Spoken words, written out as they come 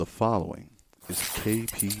following is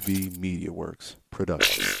KPB MediaWorks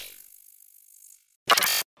production.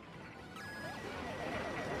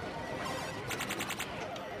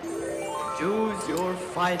 Choose your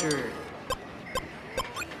fighter.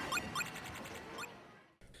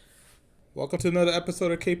 Welcome to another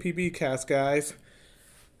episode of KPB Cast, guys.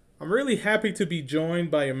 I'm really happy to be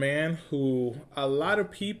joined by a man who a lot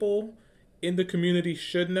of people in the community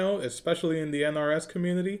should know, especially in the NRS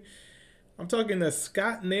community. I'm talking to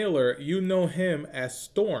Scott Naylor. You know him as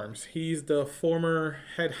Storms. He's the former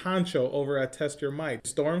head honcho over at Test Your Might.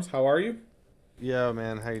 Storms, how are you? Yeah,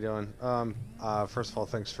 man, how you doing? First of all,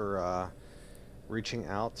 thanks for reaching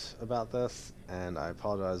out about this, and I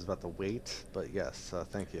apologize about the wait, but yes,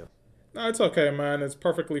 thank you. No, it's okay, man. It's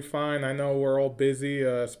perfectly fine. I know we're all busy,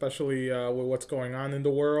 especially with what's going on in the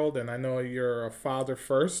world, and I know you're a father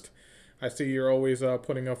first. I see you're always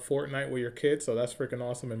putting up Fortnite with your kids, so that's freaking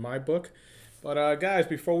awesome in my book. But guys,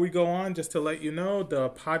 before we go on, just to let you know,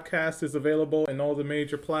 the podcast is available in all the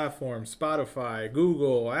major platforms: Spotify,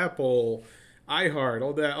 Google, Apple, iHeart,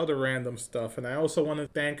 all that other random stuff. And I also want to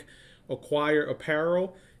thank Acquire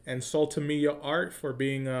Apparel and Soltamia Art for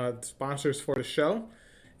being sponsors for the show.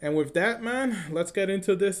 And with that, man, let's get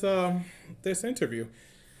into this this interview.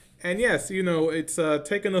 And yes, you know, it's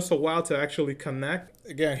taken us a while to actually connect.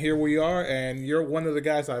 Again, here we are, and you're one of the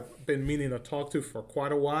guys I've been meaning to talk to for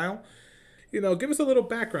quite a while. You know, give us a little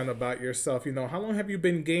background about yourself. You know, how long have you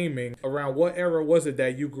been gaming? Around what era was it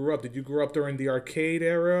that you grew up? Did you grow up during the arcade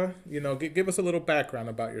era? You know, give us a little background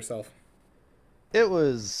about yourself. It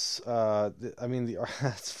was,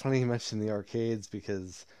 it's funny you mentioned the arcades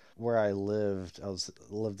because where I lived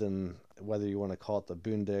in, whether you want to call it the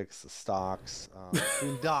Boondicks, the Stocks,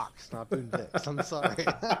 Boondocks, not Boondicks. I'm sorry,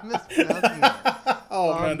 I'm mispronouncing it.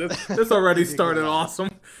 Oh man, this already started awesome.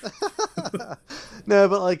 No,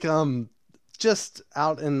 but just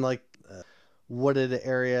out in wooded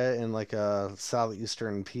area in a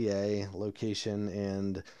southeastern PA location,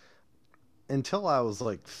 and until I was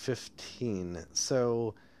 15.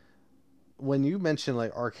 So when you mentioned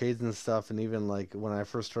arcades and stuff, and even when I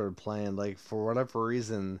first started playing, for whatever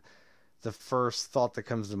reason, the first thought that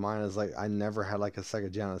comes to mind is I never had a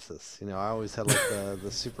Sega Genesis. You know, I always had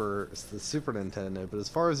the Super Nintendo. But as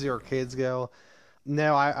far as the arcades go,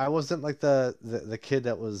 no, I wasn't the kid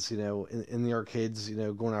that was in the arcades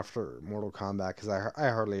going after Mortal Kombat, because I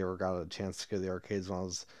hardly ever got a chance to go to the arcades when I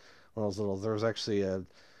was little. There was actually an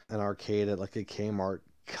arcade at a Kmart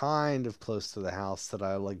kind of close to the house that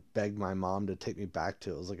I begged my mom to take me back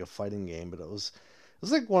to. It was a fighting game, but it was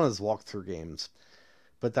one of those walkthrough games.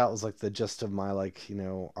 But that was the gist of my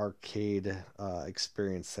arcade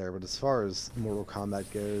experience there. But as far as Mortal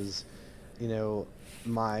Kombat goes,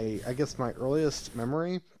 I guess my earliest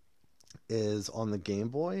memory is on the Game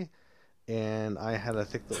Boy, and I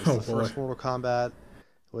think that was the first Mortal Kombat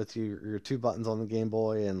with your two buttons on the Game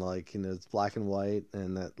Boy, and it's black and white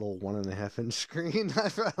and that little 1.5-inch screen. I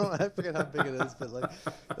forget how big it is, but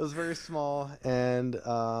it was very small, and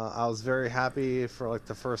I was very happy for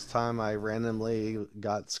the first time I randomly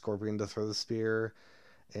got Scorpion to throw the spear,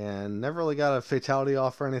 and never really got a fatality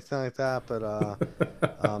off or anything like that. But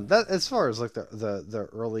that, as far as the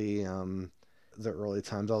early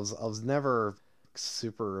times, I was never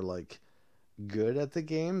super good at the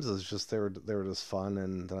games. It was just they were just fun,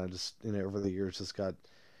 and then I just over the years just got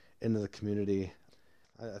into the community.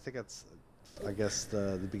 I think that's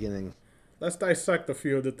the beginning. Let's dissect a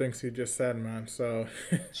few of the things you just said, man. So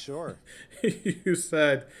Sure. You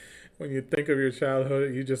said when you think of your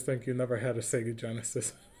childhood, you just think you never had a Sega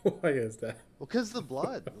Genesis. Why is that? Well, because the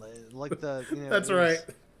blood, That's right.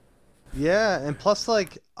 Yeah, and plus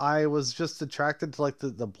I was just attracted to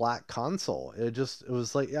the black console. It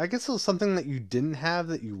was I guess it was something that you didn't have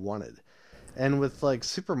that you wanted. And with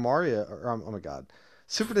Super Mario, or oh my god,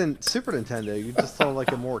 Super Nintendo, you just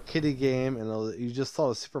thought a more kiddie game, and you just thought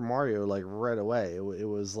of Super Mario right away. It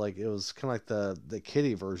was kind of the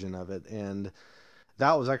kiddie version of it, and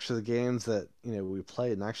that was actually the games that we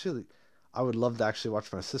played. And actually, I would love to actually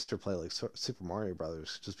watch my sister play Super Mario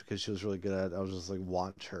Brothers, just because she was really good at it. I was just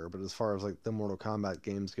watch her. But as far as the Mortal Kombat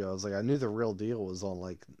games go, I was I knew the real deal was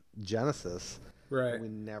on Genesis. Right. We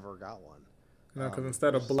never got one. No, because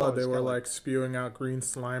instead of blood, they were spewing out green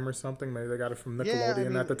slime or something. Maybe they got it from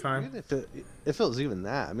Nickelodeon at the time. Even if it was even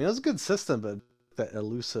that, it was a good system, but that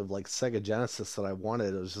elusive Sega Genesis that I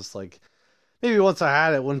wanted, it was just maybe once I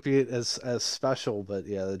had it, wouldn't be as special. But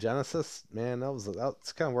yeah, the Genesis, man,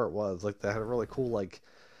 that's kind of where it was. They had a really cool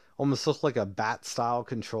almost looked like a bat style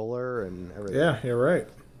controller and everything. Yeah, you're right.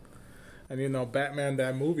 And Batman,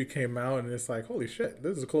 that movie came out, and it's like, holy shit,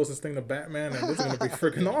 this is the closest thing to Batman, and this is gonna be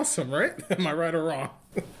freaking awesome, right? Am I right or wrong?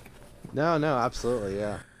 No, absolutely,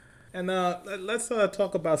 yeah. And let's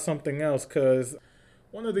talk about something else, because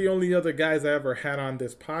one of the only other guys I ever had on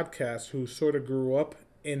this podcast who sort of grew up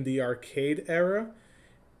in the arcade era,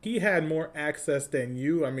 he had more access than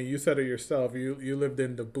you. I mean, you said it yourself. You lived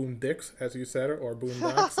in the Boondicks, as you said it, or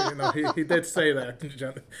Boondocks. He did say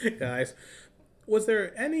that, guys. Was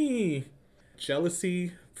there any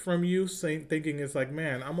jealousy from you, thinking it's like,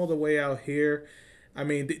 man, I'm all the way out here? I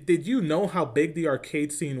mean, did you know how big the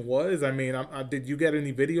arcade scene was? I mean, did you get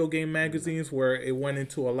any video game magazines where it went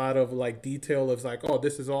into a lot of like detail of like, oh,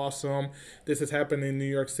 this is awesome, this is happening in New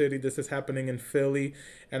York City, this is happening in Philly,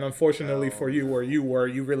 and unfortunately for you, where you were,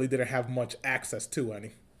 you really didn't have much access to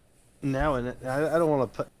any. No, and I don't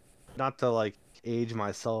want to not to like age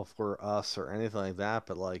myself or us or anything like that,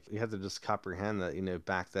 but like you have to just comprehend that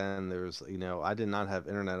back then there was I did not have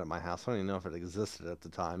internet at my house. I don't even know if it existed at the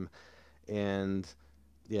time, and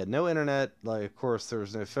yeah, no internet. Like, of course, there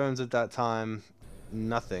was no phones at that time.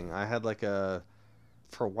 Nothing. I had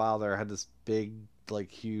for a while there, I had this big, like,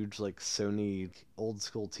 huge, like, Sony old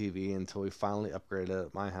school TV until we finally upgraded it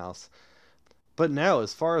at my house. But no,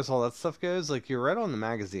 as far as all that stuff goes, like, you're right on the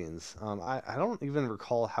magazines. I don't even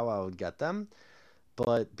recall how I would get them.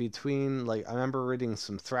 But between, like, I remember reading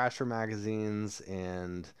some Thrasher magazines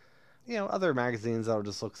and, other magazines I would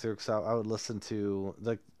just look through because I would listen to,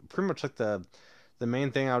 like, pretty much like the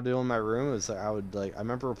main thing I would do in my room is I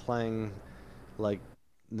remember playing like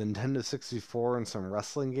Nintendo 64 and some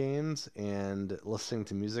wrestling games and listening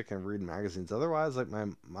to music and reading magazines. Otherwise, like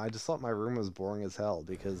I just thought my room was boring as hell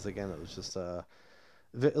because again, it was just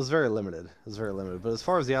it was very limited. But as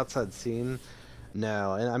far as the outside scene,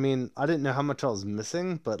 no. And I mean, I didn't know how much I was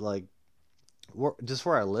missing, but like just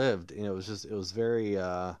where I lived, it was very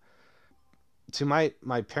to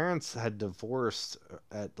my parents had divorced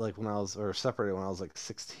at like separated when I was like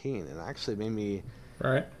 16, and it actually made me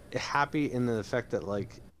happy in the fact that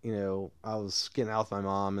like I was getting out with my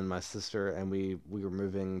mom and my sister, and we were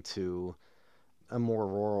moving to a more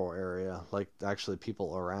rural area, like actually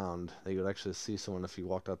people around. They would actually see someone if you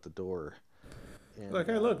walked out the door. And, like,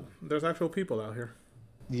 hey, look, there's actual people out here.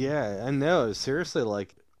 Yeah, I know. Seriously,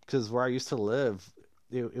 like, because where I used to live,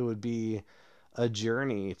 it would be a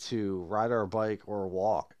journey to ride our bike or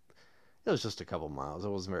walk. It was just a couple miles. It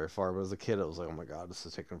wasn't very far, but as a kid, it was like, oh my god, this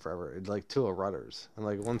is taking forever. It, like to a Rudders, and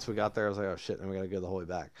like once we got there, I was like, oh shit, and we gotta go the whole way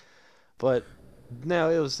back. But no,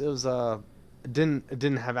 it was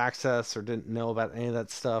didn't have access or didn't know about any of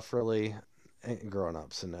that stuff really growing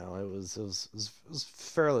up. So no, it was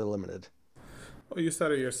fairly limited. Well, you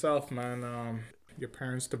said it yourself, man. Your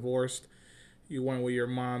parents divorced. You went with your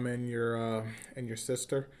mom and your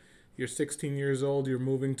sister. You're 16 years old. You're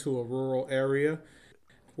moving to a rural area.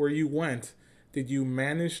 Where you went, did you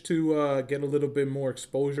manage to get a little bit more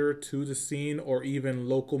exposure to the scene, or even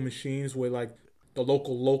local machines with like the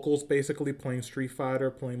locals basically playing Street Fighter,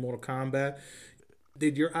 playing Mortal Kombat?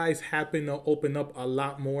 Did your eyes happen to open up a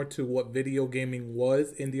lot more to what video gaming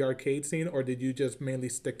was in the arcade scene, or did you just mainly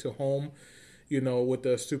stick to home, with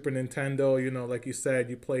the Super Nintendo? Like you said,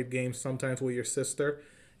 you played games sometimes with your sister.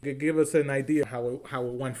 Give us an idea how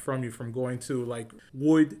it went from you from going to like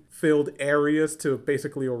wood-filled areas to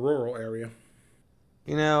basically a rural area.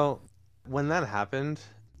 When that happened,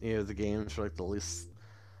 the games were like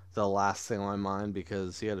the last thing on my mind,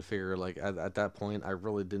 because you had to figure like at that point I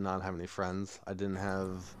really did not have any friends. I didn't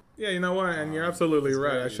have. Yeah, you know what? And you're absolutely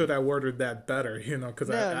right. I should have worded that better, because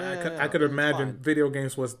I could imagine video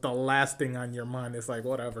games was the last thing on your mind. It's like,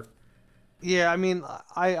 whatever. Yeah, I mean,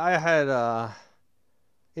 I had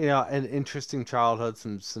an interesting childhood,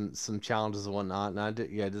 some challenges and whatnot, and I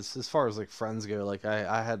did, just as far as like friends go, like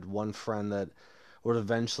I had one friend that would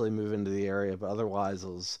eventually move into the area, but otherwise it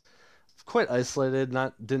was quite isolated.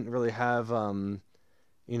 Didn't really have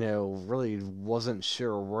really wasn't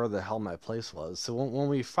sure where the hell my place was. So when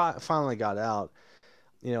we finally got out,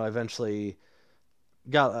 I eventually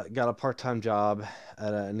got a part-time job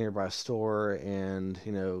at a nearby store, and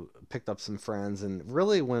picked up some friends, and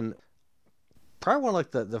really probably one of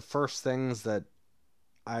like the first things that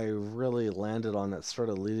I really landed on that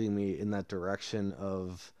started leading me in that direction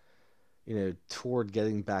of toward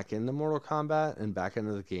getting back into Mortal Kombat and back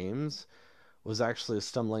into the games was actually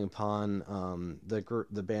stumbling upon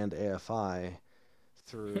the band AFI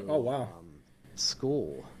through oh wow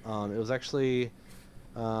school. It was actually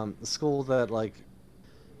the school that like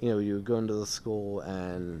you would go into the school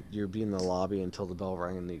and you'd be in the lobby until the bell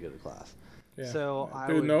rang and you go to class. Yeah. So I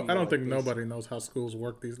don't think nobody knows how schools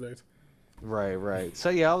work these days. Right, right. So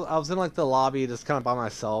yeah, I was in like the lobby just kind of by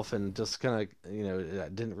myself and just kind of, I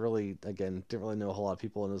didn't really know a whole lot of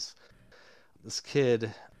people. And this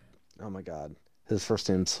kid, oh my God, his first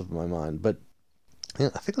name slipped my mind, but yeah,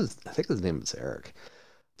 I think his name was Eric.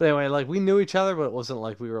 But anyway, like we knew each other, but it wasn't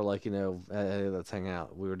like we were like, hey, let's hang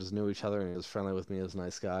out. We were just knew each other, and he was friendly with me. He was a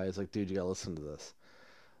nice guy. He's like, dude, you gotta listen to this.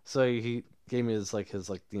 So he gave me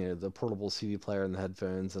the portable CD player and the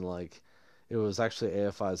headphones, and like it was actually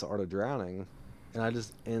AFI's Art of Drowning, and I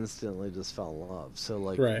just instantly just fell in love. So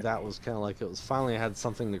like Right. that was kind of like it was finally I had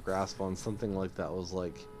something to grasp on, something like that was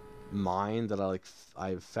like mine that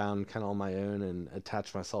I found kind of on my own and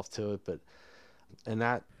attached myself to it. But and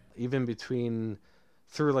that even between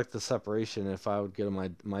through like the separation, if I would go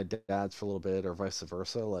to my dad's for a little bit or vice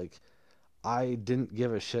versa, like I didn't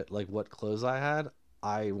give a shit like what clothes I had.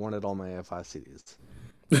 I wanted all my AFI CDs.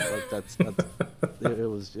 Like that's it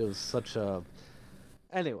was such a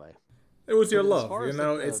anyway. It was your But as love, far you as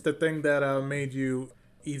know. like It's the the thing that made you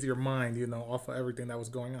ease your mind, off of everything that was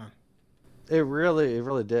going on. it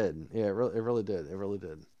really did. Yeah, it really did. It really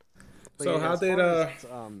did. But So yeah, how as did far as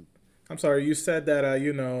I'm sorry, you said that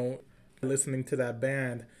listening to that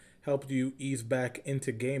band helped you ease back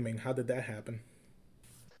into gaming. How did that happen?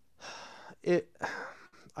 it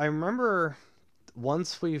I remember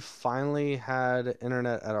once we finally had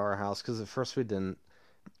internet at our house because at first we didn't.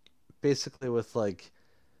 Basically, with like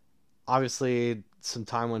obviously some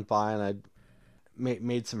time went by and I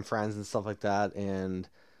made some friends and stuff like that, and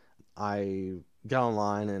I got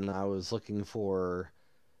online and I was looking for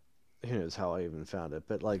who knows how I even found it,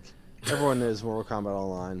 but like everyone knows Mortal Kombat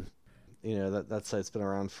Online. That site's been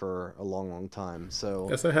around for a long, long time.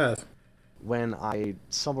 So Yes, it has. when I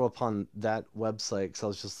stumbled upon that website, because I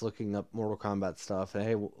was just looking up Mortal Kombat stuff, and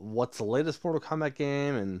hey, what's the latest Mortal Kombat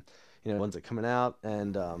game, and when's it coming out,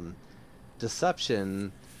 and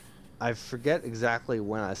Deception. I forget exactly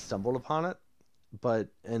when I stumbled upon it, but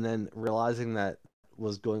and then realizing that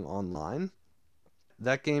was going online,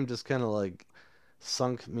 that game just kind of like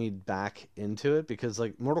sunk me back into it because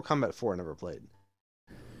like Mortal Kombat 4 I never played.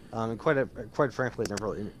 And quite frankly, it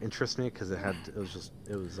never really interested me because it was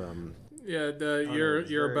Yeah, I don't know, it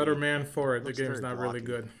was you're a better very man for it. The looks game's very not really blocky.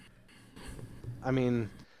 good. I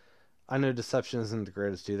mean, I know Deception isn't the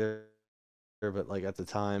greatest either, but like at the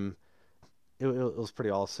time, it was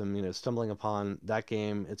pretty awesome. Stumbling upon that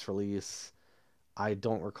game, its release, I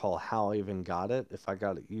don't recall how I even got it. If I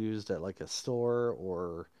got it used at like a store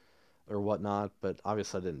or whatnot, but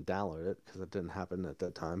obviously I didn't download it because it didn't happen at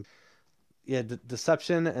that time. Yeah,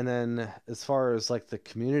 Deception, and then as far as like the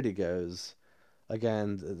community goes,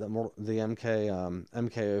 again, the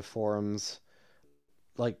MKO forums,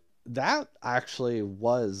 like that actually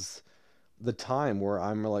was the time where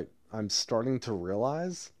I'm starting to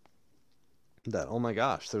realize that oh my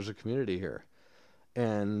gosh, there's a community here,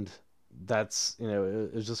 and that's it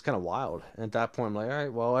was just kind of wild. And at that point, I'm like, all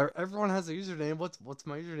right, well, everyone has a username. What's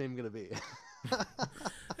my username gonna be?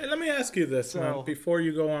 Hey, let me ask you this, man, So before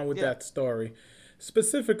you go on with yeah, that story.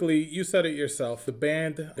 Specifically, you said it yourself, the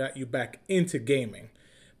band got you back into gaming.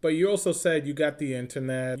 But you also said you got the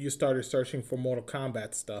internet, you started searching for Mortal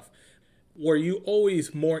Kombat stuff. Were you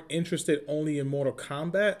always more interested only in Mortal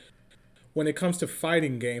Kombat? When it comes to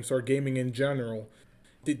fighting games or gaming in general,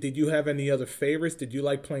 did you have any other favorites? Did you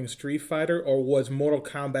like playing Street Fighter, or was Mortal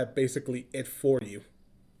Kombat basically it for you?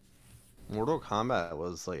 Mortal Kombat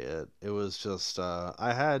was like it was just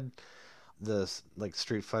I had this like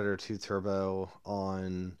Street Fighter 2 Turbo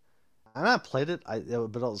on. And I played it, but it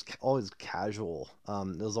was always casual.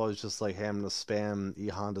 It was always just like, hey, I'm gonna spam E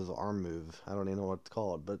Honda's arm move. I don't even know what to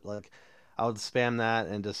call it, but like, I would spam that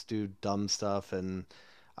and just do dumb stuff, and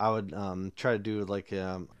I would try to do like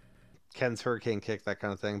Ken's Hurricane Kick, that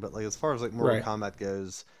kind of thing. But like, as far as like Mortal Right. Kombat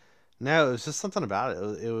goes, no, it was just something about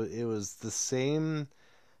it. It was the same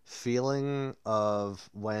feeling of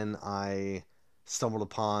when I stumbled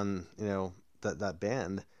upon that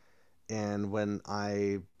band, and when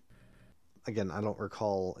I again, I don't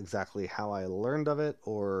recall exactly how I learned of it,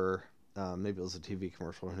 or maybe it was a TV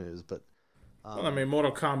commercial, who knows? But Well, I mean,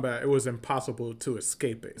 Mortal Kombat, it was impossible to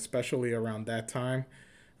escape it, especially around that time.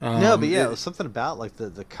 no, but yeah, it It, was something about like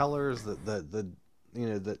the colors, the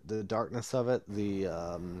darkness of it, the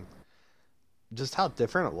just how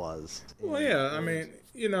different it was, well, and yeah, it I was mean,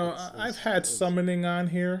 I've it's had it was. Summoning on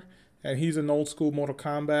here, and he's an old school Mortal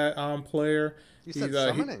Kombat player. You He's said he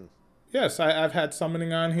summoning. Yes, I've had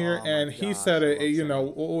Summoning on here, Oh my and he gosh, said I it. love You know, summoning.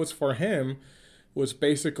 what was for him was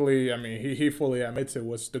basically, I mean, he fully admits it,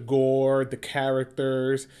 was the gore, the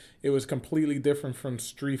characters. It was completely different from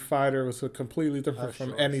Street Fighter. It was completely different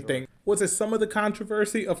from Sure, anything. sure. Was it some of the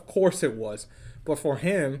controversy? Of course it was. But for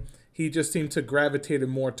him, he just seemed to gravitated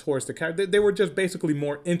more towards the character. They were just basically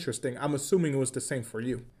more interesting. I'm assuming it was the same for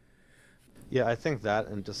you. Yeah, I think that,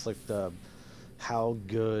 and just like the how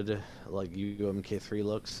good like UMK3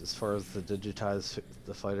 looks as far as the digitized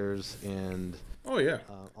the fighters, and Oh yeah.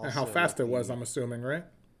 And how also fast it was, the I'm assuming, right?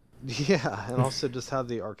 yeah, and also just how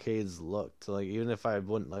the arcades looked. Like even if I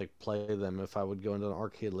wouldn't like play them, if I would go into an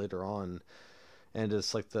arcade later on, and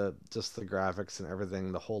just like the graphics and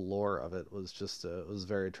everything, the whole lore of it was just it was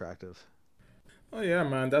very attractive. Oh yeah,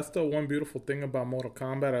 man. That's the one beautiful thing about Mortal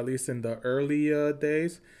Kombat, at least in the early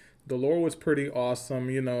days. The lore was pretty awesome.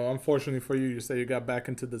 You know, unfortunately for you, you say you got back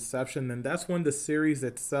into Deception, and that's when the series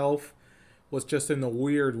itself was just in a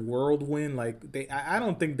weird whirlwind. Like I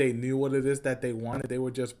don't think they knew what it is that they wanted. They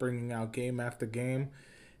were just bringing out game after game,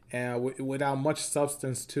 and without much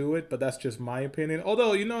substance to it. But that's just my opinion.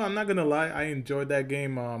 Although you know, I'm not gonna lie, I enjoyed that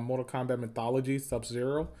game, Mortal Kombat Mythology Sub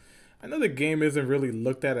Zero. I know the game isn't really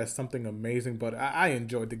looked at as something amazing, but I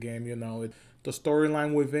enjoyed the game. You know, the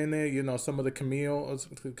storyline within it. You know, some of the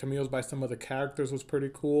cameos by some of the characters was pretty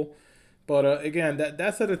cool. But again,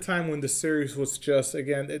 that's at a time when the series was just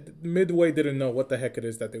Midway didn't know what the heck it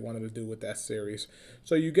is that they wanted to do with that series.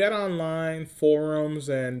 So you get online forums,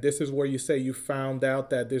 and this is where you say you found out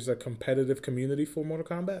that there's a competitive community for Mortal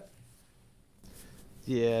Kombat.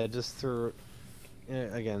 Yeah, just through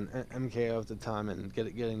again MKO at the time and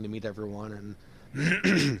getting to meet everyone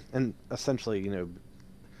and and essentially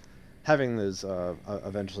having those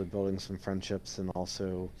eventually building some friendships, and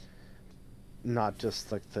also not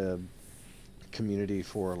just like the community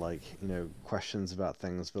for like questions about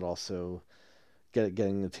things, but also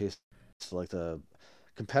getting the taste of, like the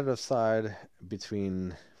competitive side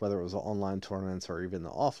between whether it was online tournaments or even the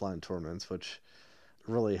offline tournaments, which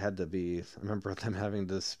really had to be. I remember them having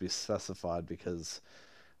this be specified because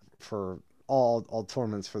for all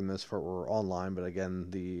tournaments for the most part were online, but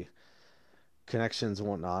again the connections and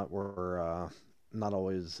whatnot were not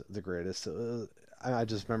always the greatest. I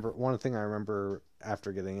just remember one thing I remember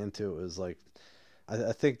after getting into it was like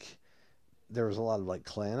I think there was a lot of like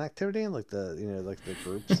clan activity and like the like the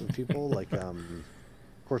groups of people like of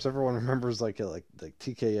course everyone remembers like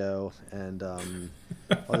TKO and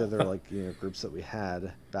all the other like groups that we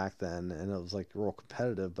had back then, and it was like real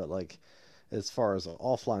competitive. But like as far as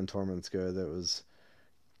offline tournaments go, there was,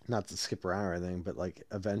 not to skip around or anything, but like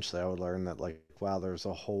eventually I would learn that like wow, there's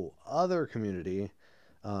a whole other community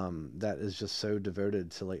that is just so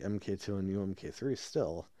devoted to like MK2 and UMK3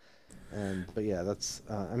 still. And but yeah, that's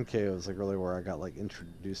MK was like really where I got like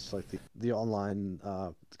introduced to like the online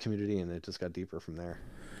community, and it just got deeper from there.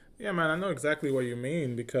 Yeah, man, I know exactly what you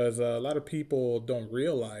mean because a lot of people don't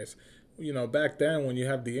realize, you know, back then when you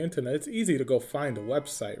have the internet, it's easy to go find a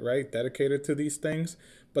website, right, dedicated to these things.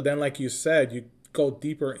 But then, like you said, you go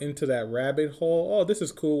deeper into that rabbit hole. Oh, this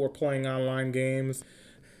is cool. We're playing online games.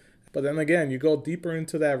 But then again, you go deeper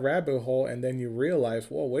into that rabbit hole, and then you realize,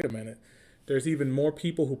 whoa, wait a minute. There's even more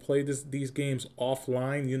people who play these games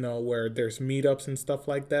offline, you know, where there's meetups and stuff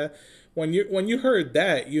like that. When you heard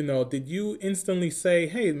that, you know, did you instantly say,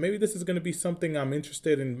 "Hey, maybe this is going to be something I'm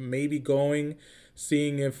interested in maybe going,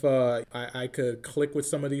 seeing if I could click with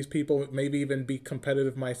some of these people, maybe even be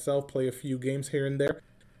competitive myself, play a few games here and there."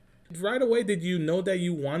 Right away, did you know that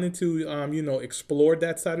you wanted to, explore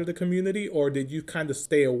that side of the community, or did you kind of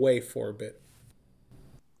stay away for a bit?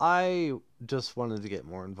 I just wanted to get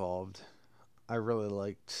more involved. I really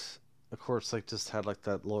liked, of course, like just had like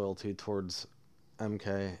that loyalty towards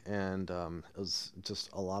MK, and it was just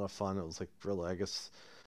a lot of fun. It was like really, I guess.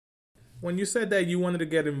 When you said that you wanted to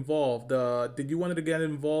get involved, did you want to get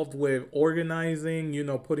involved with organizing,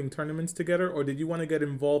 putting tournaments together, or did you want to get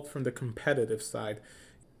involved from the competitive side?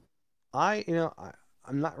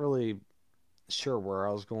 I'm not really sure where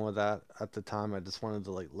I was going with that at the time. I just wanted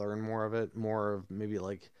to like learn more of it, more of maybe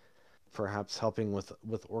like perhaps helping with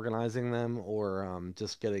organizing them, or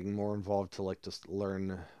just getting more involved to like just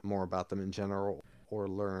learn more about them in general, or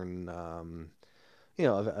learn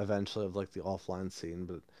eventually of like the offline scene.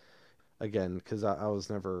 But again, because I was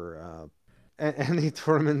never any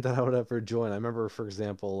tournament that I would ever join. I remember, for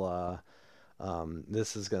example,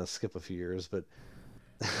 this is gonna skip a few years, but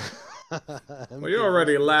Well, you're MK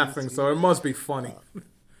already versus laughing, DC. so it must be funny.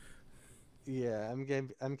 Yeah,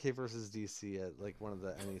 MK versus DC at like one of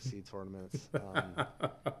the NEC tournaments.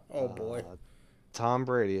 Oh boy. Uh, Tom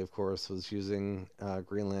Brady, of course, was using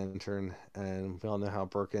Green Lantern, and we all know how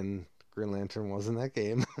broken Green Lantern was in that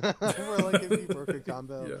game. Where like if you broke a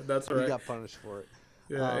combo, Yeah, that's you right. got punished for it.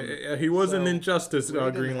 Yeah, he was an Injustice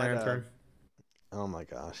Green Lantern. Oh my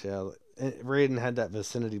gosh, yeah. Raiden had that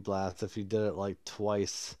vicinity blast. If you did it like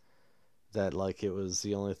twice, that like it was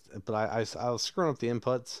the only. But I was screwing up the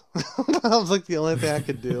inputs. That was like the only thing I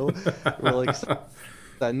could do. Like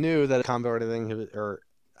I knew that combo or anything, or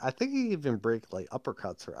I think he even break like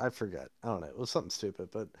uppercuts, or I forget. I don't know. It was something stupid,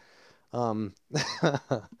 but um,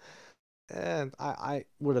 and I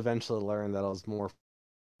would eventually learn that I was more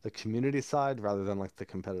the community side rather than like the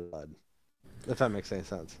competitive side. If that makes any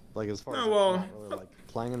sense. Like as far as not really like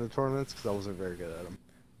playing in the tournaments, because I wasn't very good at them.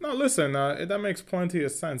 No, listen, that makes plenty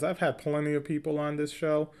of sense. I've had plenty of people on this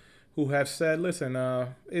show who have said, listen,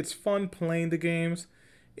 it's fun playing the games.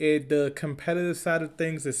 The competitive side of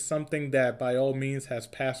things is something that by all means has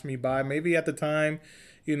passed me by. Maybe at the time,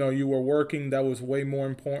 you were working, that was way more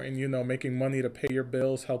important, making money to pay your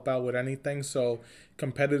bills, help out with anything. So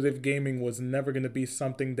competitive gaming was never going to be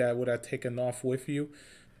something that would have taken off with you.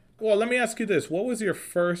 Well, let me ask you this. What was your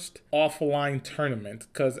first offline tournament?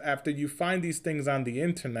 Because after you find these things on the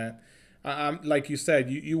internet, like you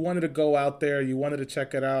said, you wanted to go out there, you wanted to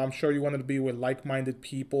check it out. I'm sure you wanted to be with like-minded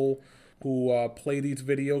people who play these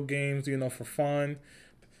video games, for fun.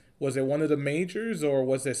 Was it one of the majors or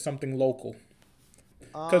was it something local?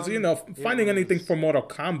 Because, finding anything for Mortal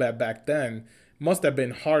Kombat back then must have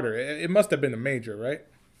been harder. It must have been a major, right?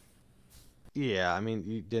 Yeah, I mean,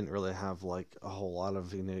 you didn't really have like a whole lot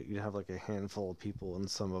of, you'd have like a handful of people in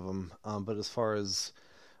some of them. But as far as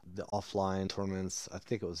the offline tournaments, I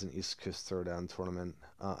think it was an East Coast Throwdown tournament.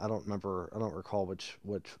 I don't recall which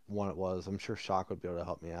one it was. I'm sure Shock would be able to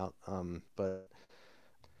help me out. But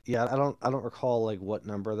yeah, I don't recall like what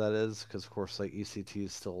number that is, because of course like ECT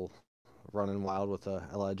is still running wild with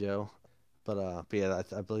Li Joe. But yeah,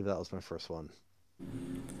 I believe that was my first one.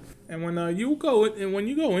 And when you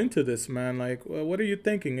go into this, man, like, what are you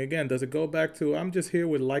thinking? Again, does it go back to I'm just here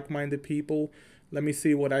with like-minded people? Let me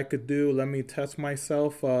see what I could do. Let me test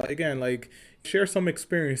myself. Again, like, share some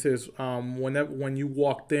experiences. When you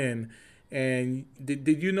walked in, and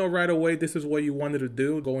did you know right away this is what you wanted to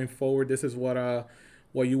do going forward? This is what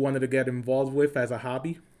you wanted to get involved with as a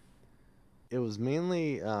hobby? It was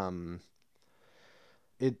mainly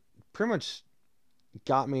it pretty much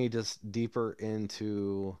got me just deeper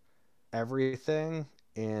into everything,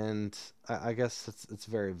 and I guess it's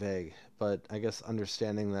very vague, but I guess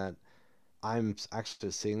understanding that I'm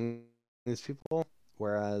actually seeing these people,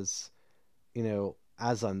 whereas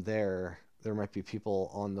as I'm there might be people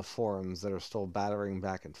on the forums that are still battering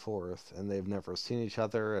back and forth, and they've never seen each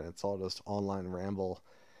other, and it's all just online ramble.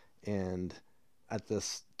 And at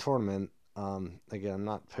this tournament, again, I'm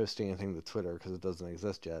not posting anything to Twitter because it doesn't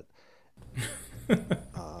exist yet.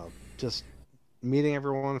 Just meeting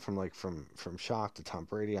everyone from Shock to Tom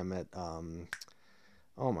Brady. I met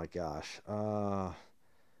oh my gosh.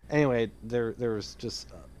 Anyway, there was just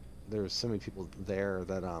there was so many people there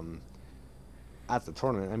that at the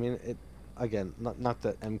tournament. I mean, it again, not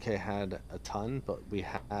that MK had a ton, but we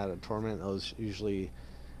had a tournament that was usually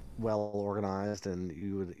well organized, and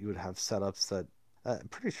you would have setups that I'm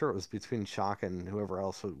pretty sure it was between Shock and whoever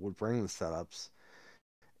else would bring the setups,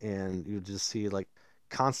 and you would just see like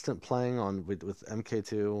constant playing on with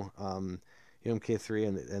MK2,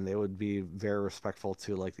 MK3, and they would be very respectful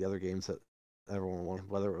to like the other games that everyone wanted.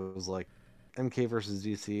 Whether it was like MK versus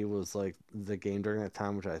DC was like the game during that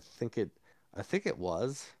time, which I think it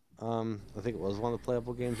was. I think it was one of the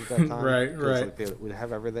playable games at that time. Right. Like they would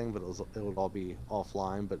have everything, but it would all be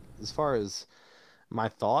offline. But as far as my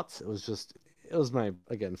thoughts, it was my,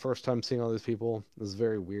 again, first time seeing all these people. It was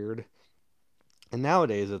very weird. And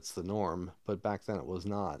nowadays it's the norm, but back then it was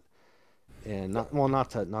not. And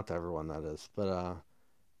not to everyone, that is. But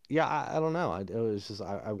yeah, I don't know. It was just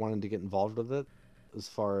I wanted to get involved with it. As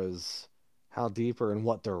far as how deep or in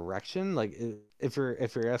what direction, like if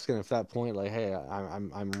you're asking at that point, like, hey,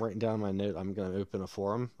 I'm writing down my note, I'm gonna open a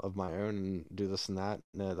forum of my own and do this and that.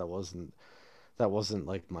 No, that wasn't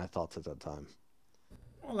like my thoughts at that time.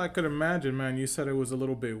 Well, I could imagine, man. You said it was a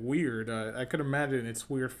little bit weird. I could imagine it's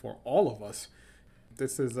weird for all of us.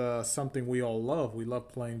 This is something we all love. We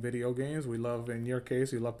love playing video games. We love, in your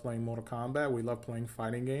case, you love playing Mortal Kombat. We love playing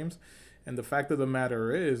fighting games. And the fact of the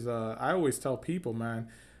matter is, I always tell people, man,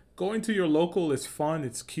 going to your local is fun.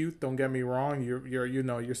 It's cute. Don't get me wrong.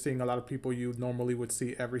 You're seeing a lot of people you normally would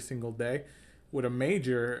see every single day. With a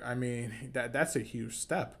major, I mean, that's a huge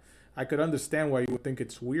step. I could understand why you would think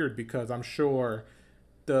it's weird, because I'm sure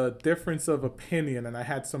the difference of opinion, and I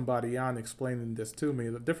had somebody on explaining this to me,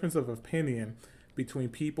 the difference of opinion between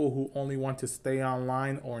people who only want to stay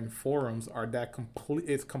online or in forums are that complete.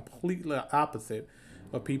 It's completely opposite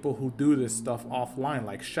of people who do this stuff offline,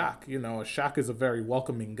 like Shock. Shock is a very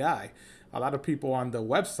welcoming guy. A lot of people on the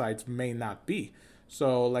websites may not be.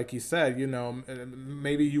 So, like you said,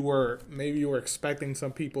 maybe you were expecting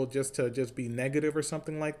some people just be negative or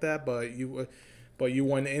something like that, but you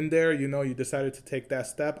went in there. You decided to take that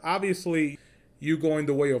step. Obviously, you going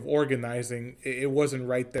the way of organizing, it wasn't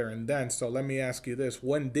right there and then. So let me ask you this: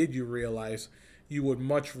 when did you realize you would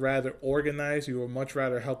much rather organize? You would much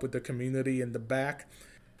rather help with the community in the back.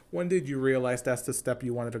 When did you realize that's the step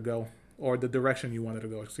you wanted to go, or the direction you wanted to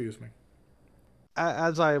go? Excuse me.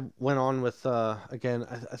 As I went on with, again,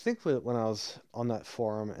 I think when I was on that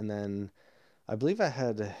forum, and then I believe I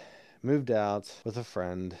had moved out with a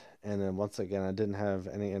friend, and then once again, I didn't have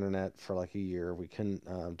any internet for like a year. We couldn't,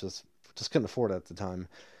 just couldn't afford it at the time.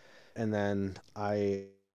 And then I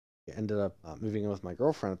ended up moving in with my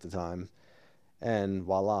girlfriend at the time, and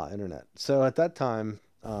voila, internet. So at that time,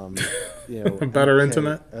 Better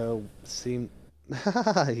internet. MKO seemed,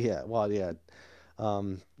 yeah, well, yeah,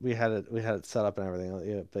 we had it set up and everything.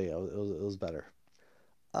 Yeah, but yeah, it was better.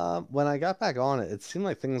 When I got back on it, it seemed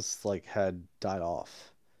like things like had died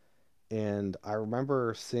off. And I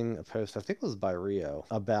remember seeing a post, I think it was by Rio,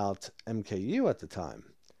 about MKU at the time.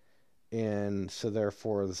 And so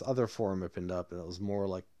therefore this other forum opened up, and it was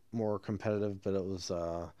more competitive, but it was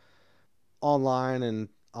online, and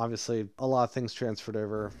obviously a lot of things transferred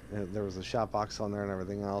over. And there was a shop box on there and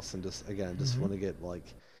everything else, and just again, just want to get like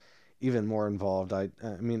even more involved. I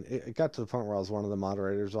mean, it got to the point where I was one of the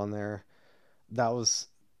moderators on there. That was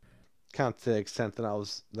kind of to the extent that I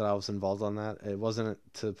was involved on that. It wasn't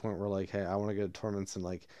to the point where like, hey, I want to go to tournaments and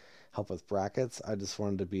like help with brackets. I just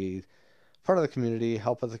wanted to be part of the community,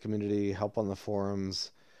 help with the community, help on the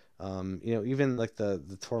forums. Even like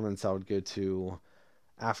the tournaments I would go to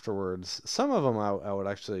afterwards. Some of them I would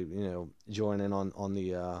actually join in on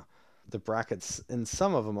the brackets, and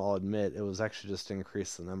some of them I'll admit it was actually just to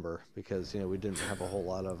increase the number, because we didn't have a whole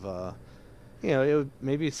lot of it would,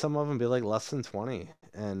 maybe some of them be like less than 20,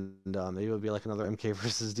 and maybe it would be like another MK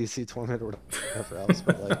versus DC tournament or whatever else,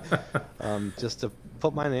 but like just to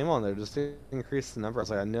put my name on there, just to increase the number. I was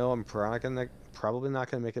like, I know I'm probably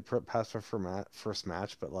not gonna make it past my first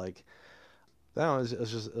match, but like, no, it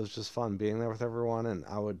was just fun being there with everyone. And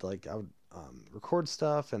I would record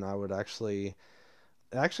stuff, and it actually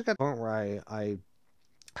got to the point where I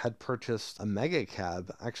had purchased a mega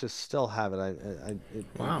cab. I actually still have it. It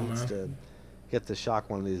Wow, needs man. to get the shock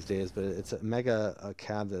one of these days, but it's a mega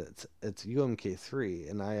cab that it's UMK3,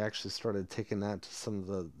 and I actually started taking that to some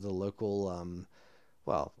of the local,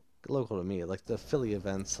 well, local to me, like the Philly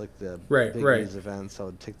events, like the Right, Big right, E's events. I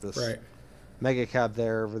would take this right. mega cab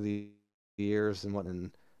there over the years and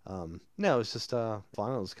whatnot. And no, it's just fun.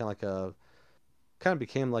 It was kind of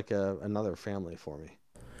became like another family for me.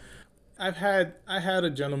 I had a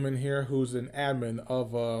gentleman here who's an admin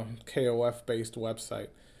of a KOF based website.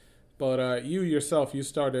 But you yourself, you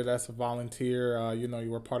started as a volunteer. You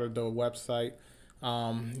were part of the website.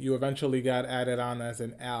 You eventually got added on as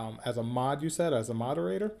a mod. You said as a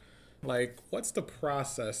moderator. Like, what's the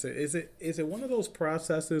process? Is it one of those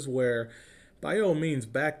processes where, by all means,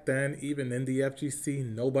 back then, even in the FGC,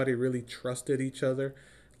 nobody really trusted each other?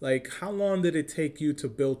 Like, how long did it take you to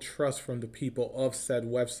build trust from the people of said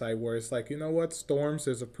website? Where it's like, you know what, Storms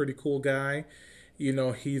is a pretty cool guy.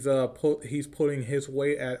 He's putting his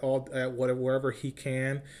weight at whatever wherever he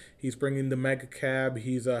can. He's bringing the mega cab.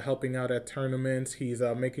 He's helping out at tournaments. He's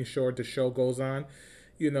making sure the show goes on.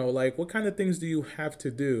 Like, what kind of things do you have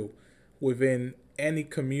to do within any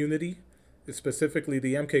community, specifically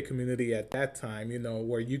the MK community at that time?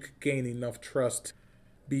 Where you could gain enough trust,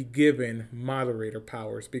 be given moderator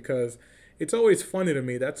powers, because it's always funny to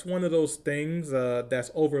me. That's one of those things that's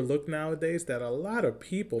overlooked nowadays. That a lot of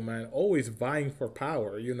people, man, always vying for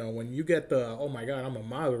power. When you get the oh my god, I'm a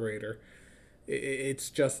moderator, it's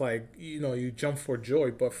just like you jump for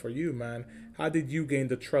joy. But for you, man, how did you gain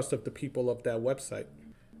the trust of the people of that website?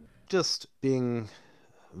 Just being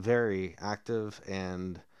very active,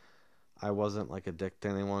 and I wasn't like a dick to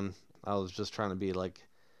anyone. I was just trying to be like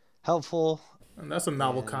helpful And that's a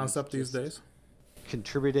novel and concept these just days.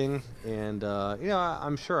 contributing. And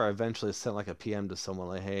I'm sure I eventually sent like a PM to someone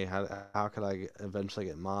like, hey, how could I eventually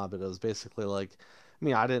get mob? But it was basically like, I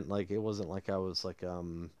mean, I didn't like, it wasn't like I was like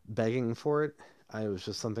begging for it. I was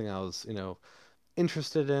just something I was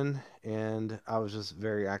interested in, and I was just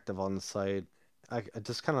very active on the site. I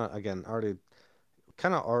just kind of, again,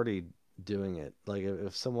 already doing it. Like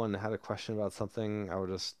if someone had a question about something, I would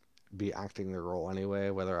just be acting the role anyway,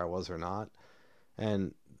 whether I was or not.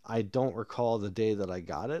 And I don't recall the day that I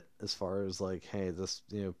got it, as far as like, hey, this,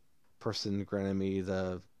 person granted me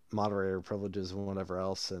the moderator privileges and whatever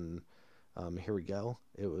else, and here we go.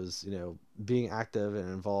 It was, being active and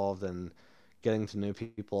involved and getting to know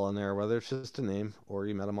people on there, whether it's just a name or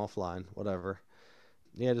you met them offline, whatever.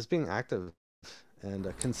 Yeah, just being active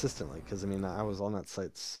and consistently, because I mean, I was on that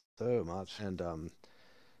site so much, and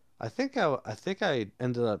I think I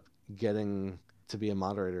ended up getting to be a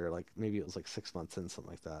moderator, like maybe it was like 6 months in,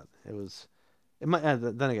 something like that. It might,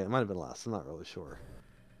 then again, it might have been less. I'm not really sure.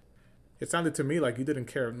 It sounded to me like you didn't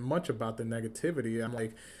care much about the negativity. I'm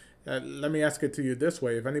like, let me ask it to you this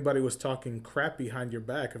way: if anybody was talking crap behind your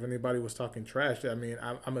back, if anybody was talking trash, I mean,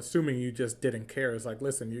 I'm assuming you just didn't care. It's like,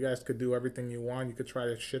 listen, you guys could do everything you want. You could try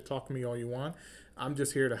to shit talk me all you want. I'm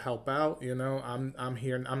just here to help out. I'm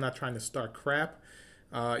here. I'm not trying to start crap.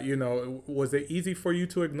 Was it easy for you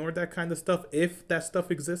to ignore that kind of stuff if that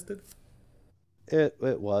stuff existed? It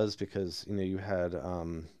was because you had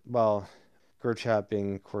well, GrowChat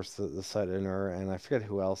being, of course, the site owner, and I forget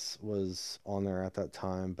who else was on there at that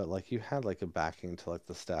time, but like you had like a backing to like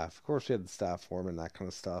the staff. Of course, you had the staff forum and that kind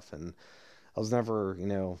of stuff, and I was never,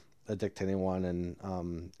 a dick to anyone.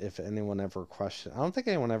 And if anyone ever questioned, I don't think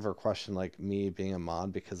anyone ever questioned like me being a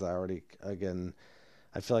mod, because I already, again,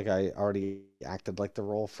 I feel like I already acted like the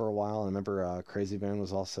role for a while. I remember Crazy Man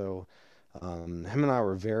was also, him and I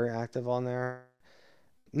were very active on there.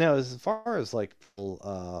 No, as far as like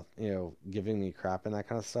people, giving me crap and that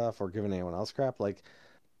kind of stuff, or giving anyone else crap, like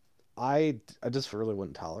I just really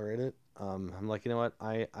wouldn't tolerate it. I'm like, you know what?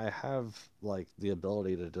 I have like the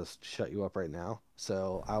ability to just shut you up right now.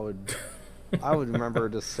 So I would remember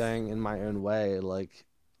just saying in my own way, like,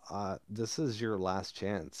 this is your last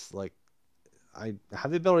chance. Like, I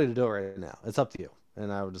have the ability to do it right now. It's up to you.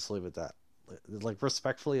 And I would just leave it at that. Like,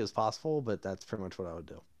 respectfully as possible, but that's pretty much what I would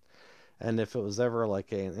do. And if it was ever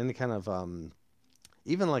like any kind of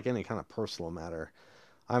even like any kind of personal matter,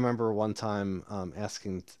 I remember one time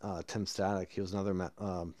asking Tim Static, he was another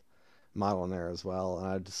model in there as well, and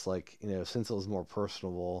I just like, since it was more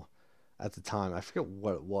personable at the time, I forget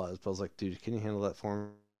what it was, but I was like, dude, can you handle that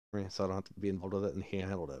for me so I don't have to be involved with it? And he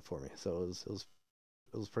handled it for me, so it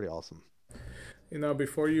was pretty awesome.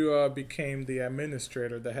 Before you became the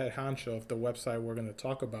administrator, the head honcho of the website we're going to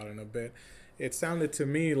talk about in a bit, it sounded to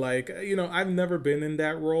me like, I've never been in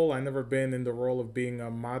that role. I've never been in the role of being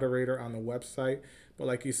a moderator on the website. But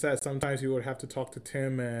like you said, sometimes you would have to talk to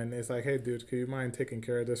Tim, and it's like, hey, dude, can you mind taking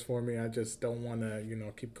care of this for me? I just don't want to,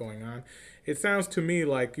 keep going on. It sounds to me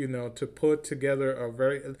like, to put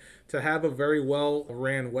together to have a very well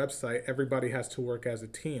ran website, everybody has to work as a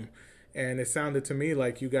team. And it sounded to me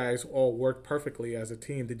like you guys all worked perfectly as a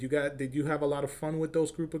team. Did you have a lot of fun with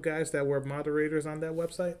those group of guys that were moderators on that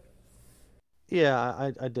website?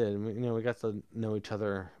 Yeah, I did. We got to know each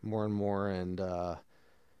other more and more, and I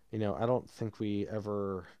don't think we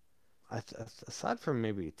ever, aside from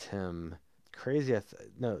maybe Tim, Crazy,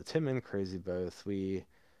 no, Tim and Crazy both, we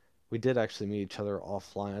did actually meet each other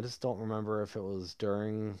offline. I just don't remember if it was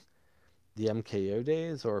during the MKO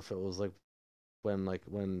days, or if it was like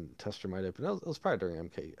when Tester might open. It was probably during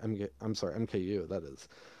I'm sorry, MKU, that is.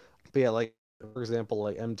 But yeah, like for example,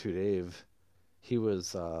 like M2 Dave, he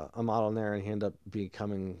was a model in there, and he ended up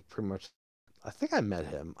becoming pretty much. I think I met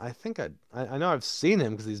him. I know I've seen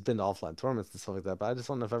him because he's been to offline tournaments and stuff like that, but I just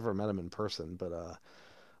don't know if I've ever met him in person. But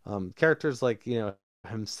characters like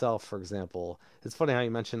himself, for example, it's funny how you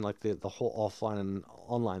mentioned like the whole offline and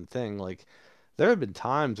online thing. Like there have been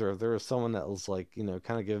times where there was someone that was like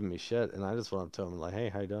kind of giving me shit, and I just went up to him like, hey,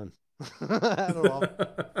 how you doing? I don't know,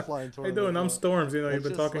 offline How you doing? tournament. I'm Storms. You've It's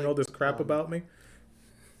been just talking like all this crap about me.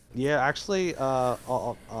 yeah, actually, Pick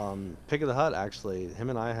of the Hut, actually, him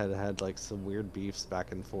and I had like some weird beefs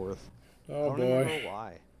back and forth. I Oh don't even boy. know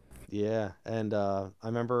why. Yeah, and I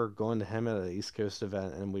remember going to him at an East Coast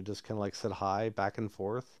event, and we just kind of like said hi back and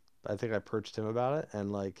forth. I think I approached him about it,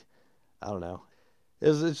 and like, I don't know.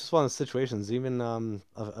 It's just one of those situations. Even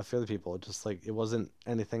a few other people, it just like it wasn't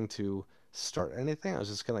anything to start anything. I was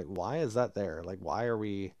just kind of like, why is that there? Like, why are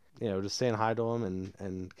we, just saying hi to him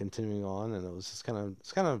and continuing on? And it was just kind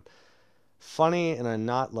of funny in a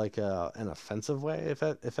not like an offensive way, if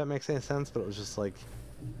that makes any sense. But it was just like,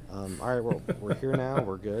 all right, we're here now,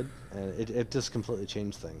 we're good, and it just completely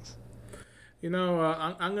changed things.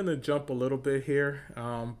 I'm going to jump a little bit here,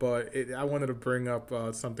 but I wanted to bring up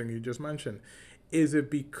something you just mentioned. Is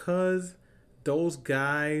it because those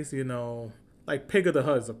guys, like Pig of the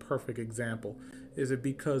Hut is a perfect example. Is it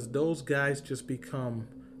because those guys just become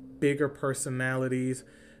bigger personalities,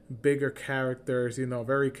 bigger characters,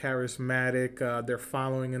 very charismatic, their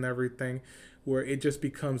following and everything? where it just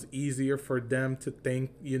becomes easier for them to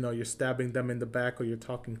think, you're stabbing them in the back or you're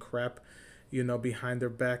talking crap, behind their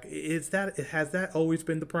back. Has that always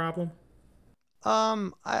been the problem?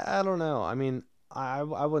 I don't know. I mean, I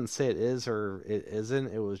wouldn't say it is or it isn't.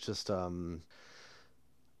 It was just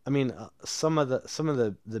I mean, some of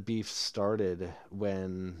the beef started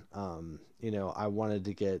when I wanted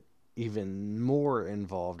to get even more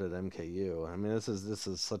involved at MKU. I mean, this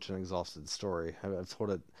is such an exhausted story. I've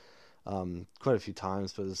told it quite a few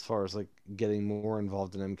times, but as far as like getting more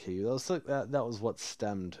involved in MKU, that was like that was what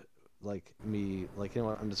stemmed like me like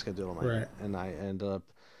what, I'm just gonna do it on my own, Right. and I ended up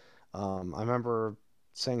I remember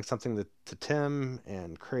saying something to Tim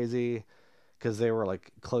and Crazy because they were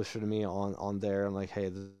like closer to me on there. And like,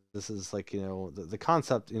 hey, this is like the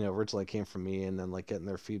concept originally came from me, and then like getting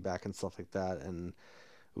their feedback and stuff like that, and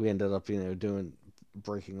we ended up doing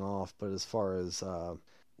breaking off. But as far as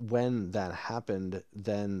when that happened,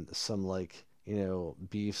 then some like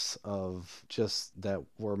beefs of just that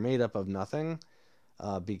were made up of nothing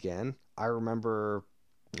began. I remember,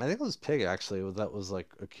 I think it was Pig actually that was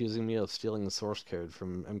like accusing me of stealing the source code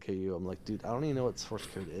from MKU. I'm like, dude, I don't even know what source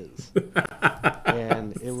code is,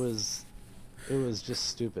 and it was just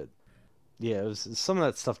stupid. Yeah, it was some of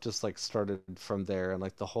that stuff just like started from there, and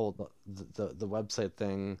like the whole the website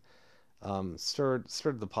thing stirred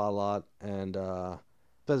the pot a lot, and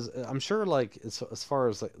but I'm sure like as far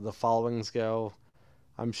as like the followings go,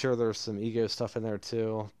 I'm sure there's some ego stuff in there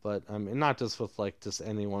too, but and not just with like just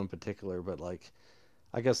anyone in particular, but like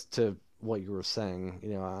I guess to what you were saying,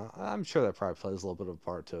 I'm sure that probably plays a little bit of a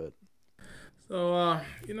part to it. So,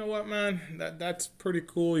 you know what, man? That's pretty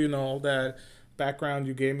cool. That background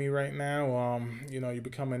you gave me right now. You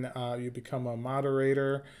become a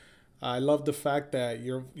moderator. I love the fact that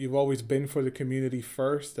you've always been for the community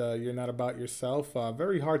first. You're not about yourself.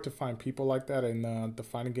 Very hard to find people like that in the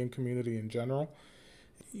fighting game community in general.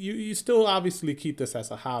 You still obviously keep this as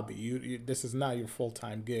a hobby. This is not your full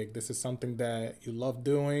time gig. This is something that you love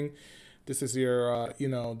doing. This is your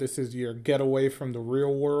this is your getaway from the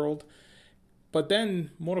real world. But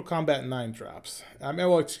then Mortal Kombat 9 drops.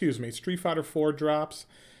 Well, excuse me, Street Fighter 4 drops.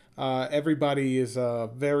 Everybody is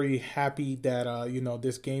very happy that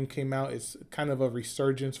this game came out. It's kind of a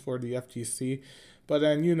resurgence for the FGC. But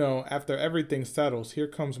then after everything settles, here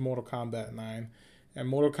comes Mortal Kombat 9, and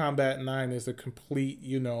Mortal Kombat 9 is a complete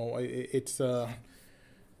it's a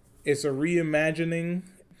reimagining.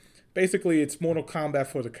 Basically, it's Mortal Kombat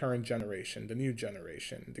for the current generation, the new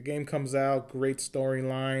generation. The game comes out, great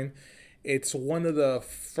storyline. It's one of the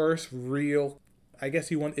first real, I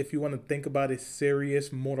guess if you want to think about it,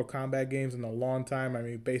 serious Mortal Kombat games in a long time. I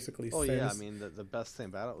mean, basically Oh yeah, I since mean the best thing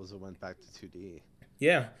about it was it went back to 2D.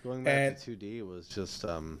 yeah, Going back and to 2D was just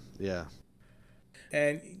yeah.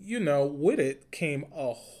 and with it came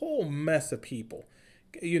a whole mess of people.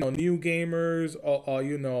 New gamers, or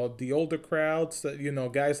the older crowds.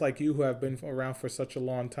 Guys like you who have been around for such a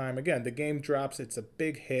long time. Again, the game drops. It's a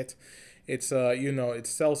big hit. It's it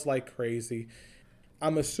sells like crazy.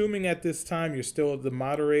 I'm assuming at this time you're still the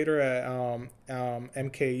moderator at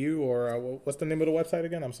MKU, or what's the name of the website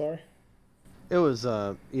again? I'm sorry. It was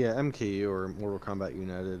yeah, MKU or Mortal Kombat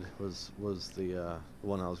United was the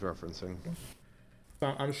one I was referencing. So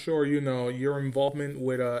I'm sure your involvement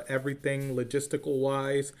with everything logistical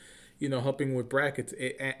wise, helping with brackets.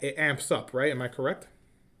 It amps up, right? Am I correct?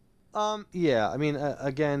 Yeah, I mean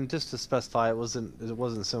again, just to specify, it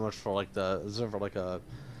wasn't so much for like it was never like a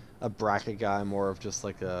bracket guy, more of just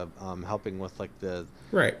like a helping with like the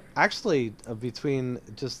Right. actually between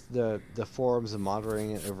just the forums and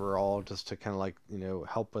moderating it overall, just to kind of like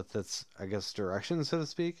help with its I guess direction, so to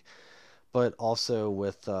speak, but also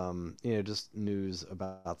with just news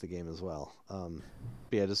about the game as well.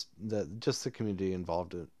 But yeah, just the community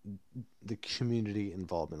involvement.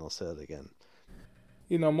 I'll say that again.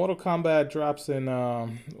 Mortal Kombat drops in.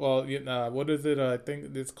 What is it? I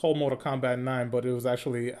think it's called Mortal Kombat 9, but it was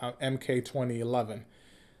actually MK 2011,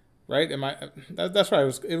 right? Am I? That's right.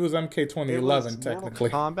 It was MK It was 2011 Mortal technically.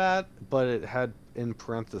 Kombat, but it had in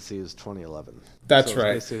parentheses 2011. That's So it's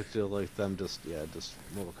right. basically like them just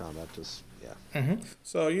Mortal Kombat, just yeah.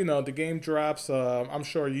 So the game drops. I'm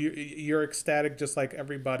sure you're ecstatic just like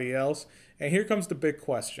everybody else. And here comes the big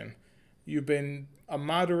question. You've been a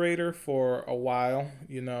moderator for a while.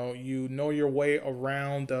 You know your way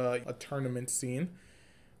around a tournament scene.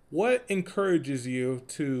 What encourages you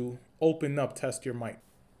to open up, test your might?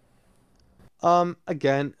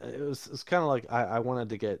 Again, it's kind of like I wanted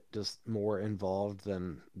to get just more involved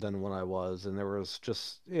than when I was, and there was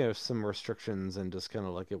just some restrictions and just kind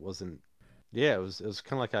of like it wasn't. Yeah, it was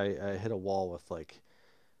kind of like I hit a wall with like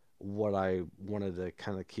what I wanted to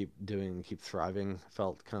kind of keep doing and keep thriving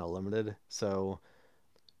felt kind of limited. So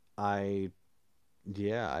I,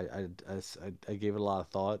 yeah, I gave it a lot of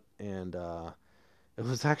thought, and it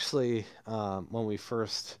was actually when we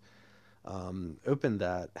first opened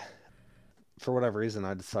that, for whatever reason,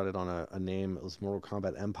 I decided on a name. It was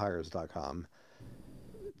MortalKombatEmpires.com.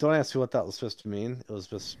 Don't ask me what that was supposed to mean. It was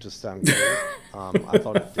supposed to just sound cool. I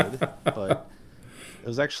thought it did, but it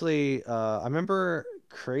was actually, I remember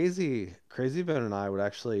Crazy Bone and I would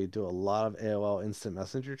actually do a lot of AOL Instant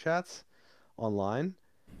Messenger chats online.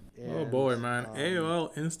 Oh And boy, man.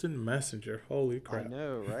 AOL Instant Messenger. Holy I crap.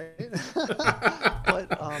 know, right? But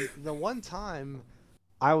the one time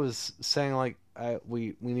I was saying like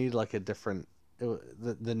we need like a different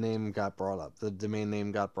the name got brought up, the domain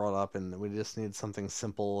name got brought up, and we just need something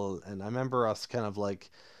simple. And I remember us kind of like,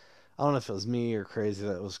 I don't know if it was me or Crazy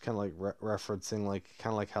that was kind of like referencing like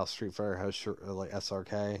kind of like how Street Fighter has like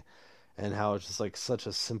SRK, and how it's just like such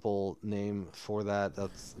a simple name for that.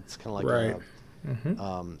 That's it's kind of like Right. a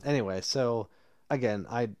Mm-hmm. anyway, so again,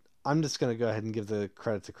 I'm just gonna go ahead and give the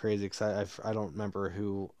credit to Crazy because I don't remember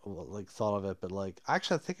who like thought of it, but like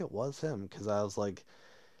actually I think it was him because I was like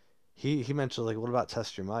he mentioned like what about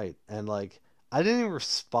Test Your Might, and like I didn't even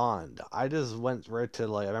respond. I just went right to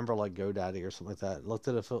like I remember like GoDaddy or something like that. Looked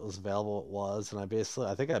at if it was available. It was, and I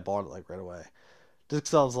think I bought it like right away. Just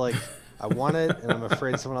because I was like I want it, and I'm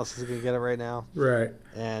afraid someone else is gonna get it right now. Right.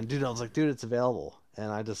 And dude, I was like, dude, it's available. And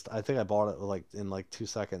I think I bought it like in like 2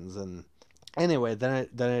 seconds. And anyway, then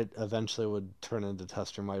it eventually would turn into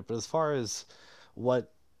Test Your Might. But as far as what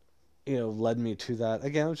led me to that,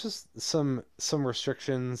 again, it was just some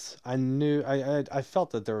restrictions. I knew I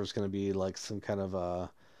felt that there was going to be like some kind of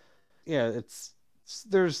yeah,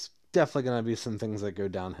 there's definitely going to be some things that go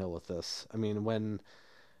downhill with this. I mean,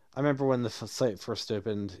 I remember when the site first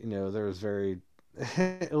opened, there was very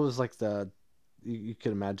it was like you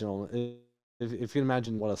could imagine if you can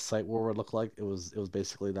imagine what a site war would look like, it was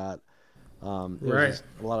basically that. It was Right. just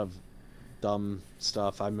a lot of dumb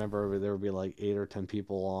stuff. I remember there would be like 8 or 10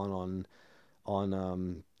 people on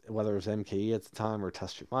whether it was MKE at the time or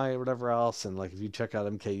Test Your Might or whatever else, and like if you check out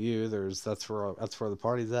MKU, that's where the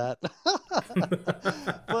party's at.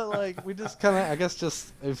 But like we just kind of, I guess,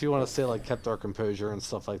 just if you want to say like kept our composure and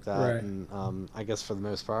stuff like that, Right. and I guess for the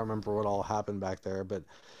most part, I remember what all happened back there, but.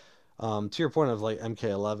 To your point of like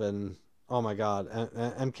MK11, oh my God,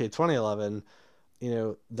 MK 2011,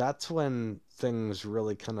 that's when things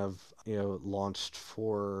really kind of, launched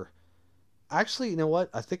for. Actually, you know what?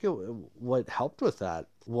 I think what helped with that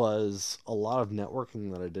was a lot of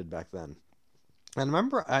networking that I did back then. And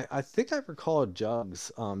remember, I think I recall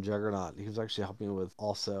Jugs, Juggernaut. He was actually helping me with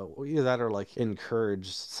also either that or like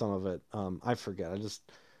encouraged some of it. I forget.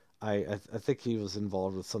 I think he was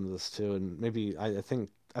involved with some of this too, and maybe I think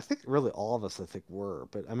really all of us I think were.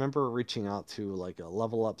 But I remember reaching out to like a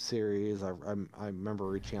Level Up series. I remember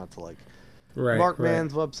reaching out to like Right. Mark Right.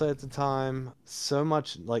 Man's website at the time. So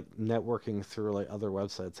much like networking through like other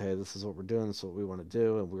websites. Hey, this is what we're doing. This is what we want to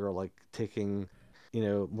do, and we were like taking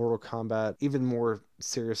Mortal Kombat even more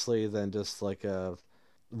seriously than just like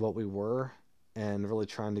what we were, and really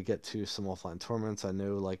trying to get to some offline tournaments. I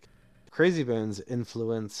know like Crazy Bones'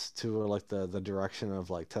 influence to like the direction of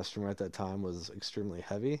like Test Room at that time was extremely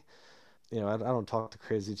heavy. I don't talk to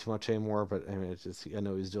Crazy too much anymore, but I mean, it's just I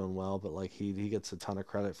know he's doing well, but like he gets a ton of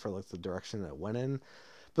credit for like the direction that it went in.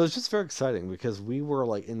 But it's just very exciting because we were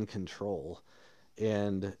like in control,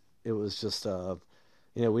 and it was just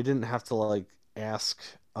we didn't have to like ask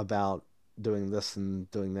about doing this and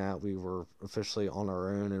doing that. We were officially on our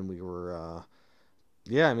own, and we were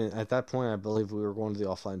yeah. I mean, at that point, I believe we were going to the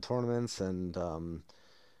offline tournaments, and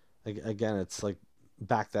again, it's like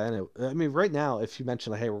back then. I mean, right now, if you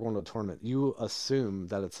mention, like, hey, we're going to a tournament, you assume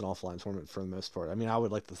that it's an offline tournament for the most part. I mean, I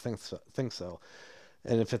would like to think so.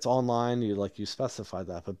 And if it's online, you specify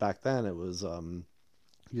that. But back then, it was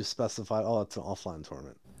you specified, oh, it's an offline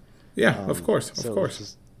tournament. Yeah. Of course. Of So it was course.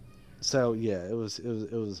 just so yeah, it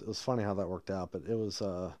was funny how that worked out, but it was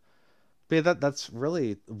but yeah, that's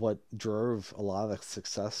really what drove a lot of the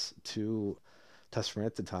success to Testament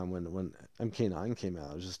at the time when MK9 came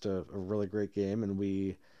out. It was just a really great game, and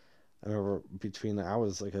I remember I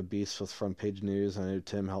was like a beast with front page news. I know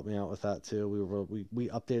Tim helped me out with that too. We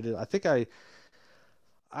updated. I think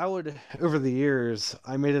I would over the years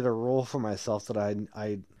I made it a rule for myself that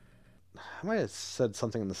I might have said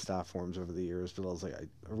something in the staff forums over the years, but I was like,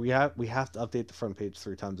 we have to update the front page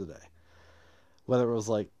 3 times a day, whether it was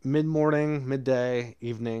like mid morning, midday,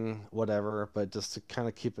 evening, whatever, but just to kind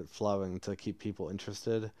of keep it flowing to keep people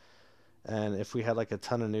interested. And if we had like a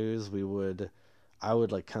ton of news, I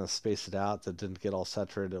would like kind of space it out that didn't get all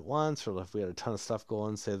saturated at once, or if we had a ton of stuff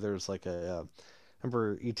going, say there's like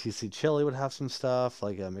remember ETC Chili would have some stuff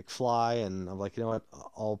like a McFly, and I'm like, you know what,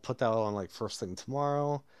 I'll put that on like first thing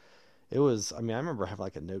tomorrow. It was, I mean, I remember having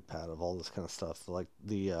like a notepad of all this kind of stuff, like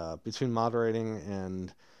the between moderating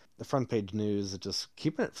and the front page news, just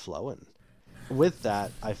keeping it flowing. With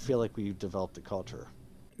that, I feel like we've developed a culture.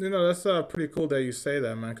 That's pretty cool that you say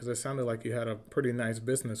that, man, because it sounded like you had a pretty nice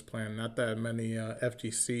business plan. Not that many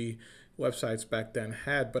FGC websites back then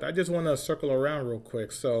had, but I just want to circle around real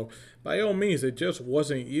quick. So, by all means, it just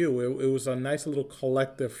wasn't you. It was a nice little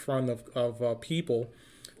collective front of people,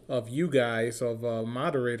 of you guys, of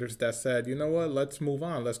moderators that said, you know what, let's move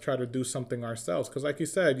on. Let's try to do something ourselves. Because, like you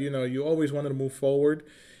said, you always wanted to move forward,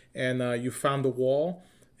 and you found the wall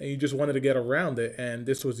and you just wanted to get around it, and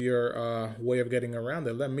this was your way of getting around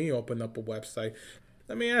it. Let me open up a website.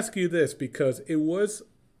 Let me ask you this, because it was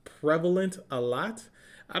prevalent a lot.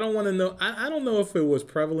 I don't want to know. I don't know if it was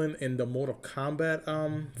prevalent in the Mortal Kombat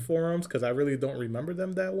forums, because I really don't remember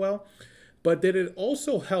them that well. But did it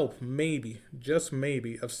also help, maybe, just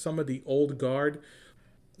maybe, of some of the old guard?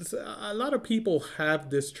 A lot of people have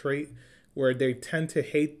this trait where they tend to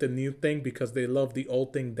hate the new thing because they love the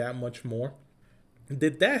old thing that much more.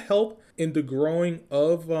 Did that help in the growing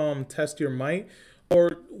of Test Your Might?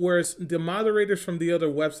 Or whereas the moderators from the other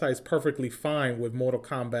websites perfectly fine with Mortal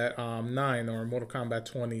Kombat 9 or Mortal Kombat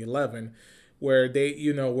 2011, where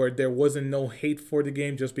where there wasn't no hate for the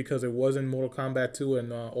game just because it wasn't Mortal Kombat 2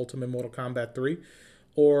 and Ultimate Mortal Kombat 3?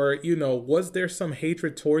 Or, was there some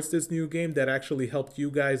hatred towards this new game that actually helped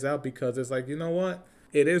you guys out because it's like, you know what?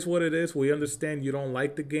 It is what it is. We understand you don't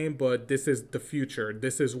like the game, but this is the future.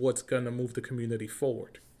 This is what's going to move the community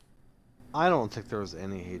forward. I don't think there was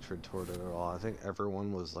any hatred toward it at all. I think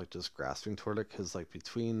everyone was like just grasping toward it because like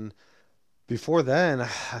before then,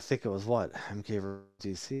 I think it was what MK versus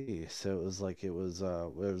DC. So it was like it was a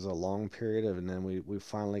long period of, and then we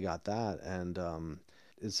finally got that. And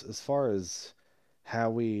as far as how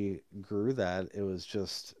we grew that, it was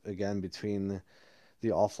just again between the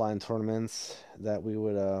offline tournaments that we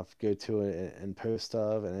would go to and post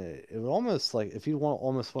of, and it would almost like if you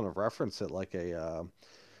almost want to reference it like the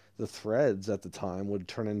threads at the time would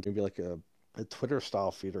turn into maybe like a Twitter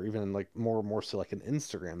style feed, or even like more so like an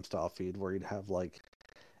Instagram style feed where you'd have like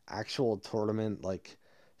actual tournament like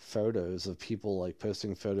photos of people like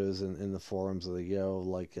posting photos in the forums of the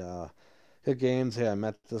like good games, hey, I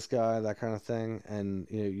met this guy, that kind of thing. And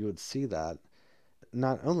you would see that.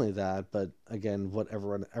 Not only that, but again,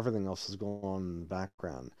 everything else is going on in the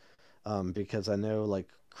background. Because I know like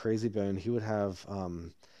Crazy Bone, he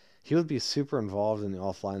would be super involved in the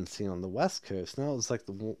offline scene on the West Coast. And that was like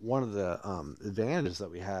one of the advantages that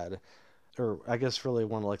we had, or I guess really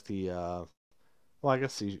one of like I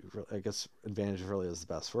guess advantage really is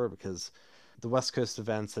the best word, because the West Coast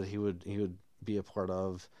events that he would be a part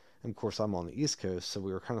of, and of course I'm on the East Coast, so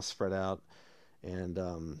we were kind of spread out, and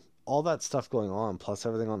all that stuff going on, plus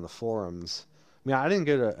everything on the forums. I mean, I didn't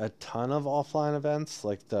go to a ton of offline events,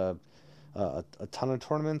 like a ton of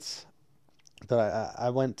tournaments, but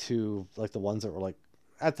I went to like the ones that were like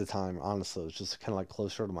at the time. Honestly, it was just kind of like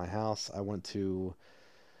closer to my house. I went to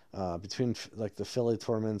between like the Philly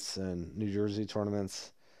tournaments and New Jersey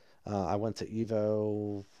tournaments. I went to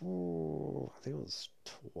Evo. I think it was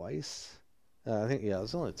twice. It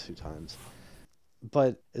was only 2 times.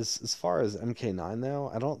 But as far as MK9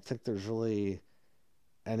 though, I don't think there's really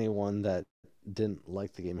anyone that didn't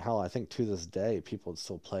like the game. Hell, I think to this day people would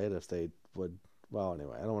still play it if they would. Well,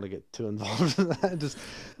 anyway, I don't want to get too involved in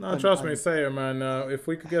that. Trust me, say it, man. If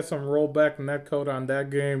we could get some rollback netcode on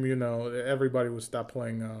that game, everybody would stop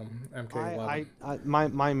playing MK11.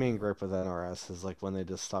 My main gripe with NRS is like when they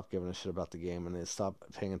just stop giving a shit about the game and they stop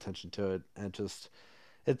paying attention to it, and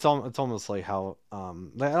it's almost like how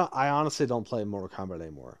I honestly don't play Mortal Kombat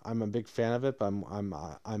anymore. I'm a big fan of it, but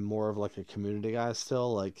I'm more of like a community guy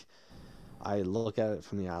still. Like I look at it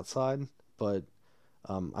from the outside, but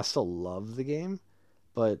I still love the game.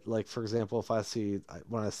 But like for example, if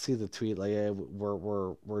when I see the tweet like, "Hey,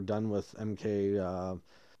 we're done with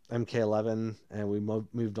MK11 and we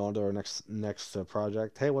moved on to our next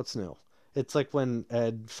project. Hey, what's new?" It's like when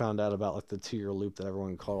Ed found out about like the 2-year loop that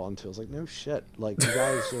everyone caught on to. I was like, no shit. Like you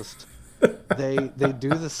guys just they do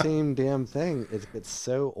the same damn thing. It's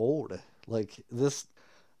so old. Like this,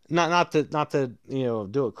 not to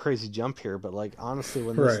do a crazy jump here, but like honestly,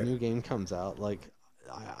 when this new game comes out, like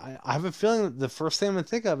I have a feeling that the first thing I'm gonna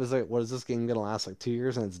think of is like, what is this game gonna last like 2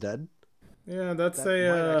 years and it's dead? Yeah, that's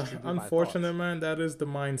unfortunate, man. That is the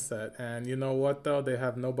mindset. And you know what, though? They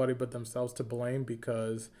have nobody but themselves to blame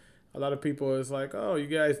because A lot of people is like, oh, you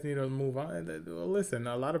guys need to move on. Well, listen,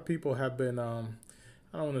 a lot of people have been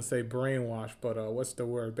I don't want to say brainwashed, but what's the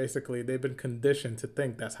word? Basically, they've been conditioned to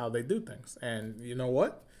think that's how they do things. And you know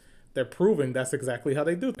what? They're proving that's exactly how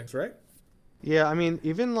they do things, right? Yeah, I mean,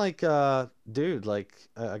 even like, dude, like,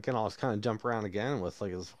 again, I'll just kind of jump around again with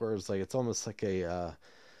like as far as like it's almost like a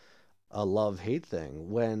love hate thing.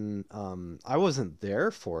 When I wasn't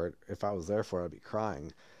there for it. If I was there for it, I'd be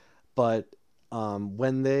crying. But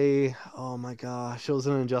when they, oh my gosh, it was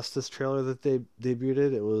an Injustice trailer that they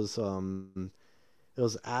debuted. It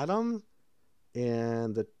was Adam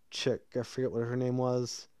and the chick. I forget what her name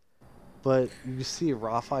was. But you see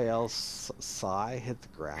Raphael Sai hit the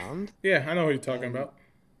ground, Yeah, I know what you're talking and about.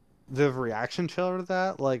 the reaction trailer to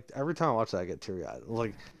that, like every time I watch that, I get teary eyed.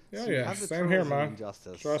 Like, Yeah, so you yeah, have the same here, Turtles in man.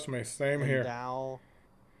 Injustice, Trust me, same and here. now,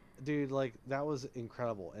 dude, like that was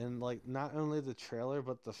incredible. And like not only the trailer,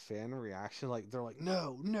 but the fan reaction, like they're like,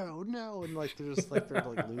 no, no, no, and like they're just like they're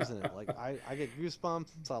like losing it. Like I get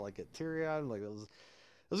goosebumps, I like get teary eyed, like it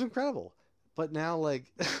was incredible. But now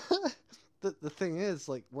like the thing is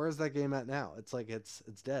like where's that game at now? It's like it's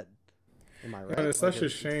dead. Am I And right? it's Like such a it's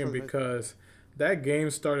shame for the because that game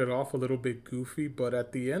started off a little bit goofy, but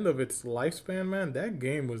at the end of its lifespan, man, that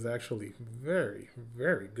game was actually very,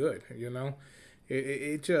 very good. You know,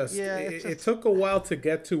 it just yeah, it's it just took a while to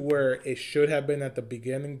get to where it should have been at the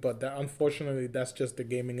beginning, but that, unfortunately, that's just the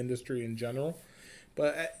gaming industry in general.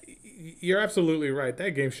 But you're absolutely right.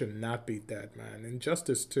 That game should not be dead, man.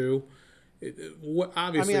 Injustice 2,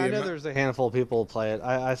 I mean, obviously, I in know my, there's a handful of people who play it.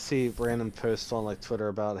 I see random posts on like Twitter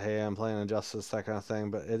about, hey, I'm playing Injustice, that kind of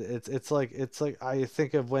thing. But it's like I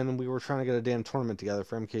think of when we were trying to get a damn tournament together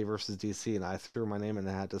for MK versus DC, and I threw my name in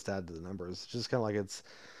the hat just to add to the numbers. It's just kind of like it's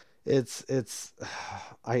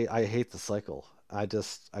I hate the cycle. I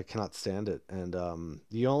cannot stand it. And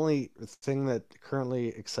the only thing that currently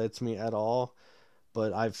excites me at all,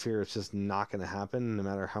 but I fear it's just not going to happen no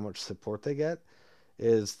matter how much support they get,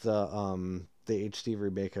 is the HD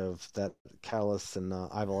remake of that Catalyst and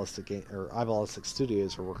Ivolistic game or Ivolistic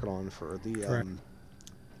Studios are working on for the right.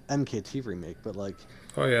 MKT remake. But like,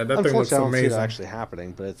 Oh yeah, that thing looks unfortunately, I don't see that amazing. actually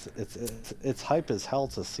happening. But it's hype as hell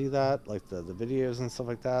to see that, like the videos and stuff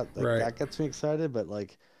like that. Like Right. that gets me excited. But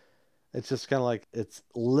like, it's just kind of like it's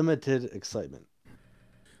limited excitement.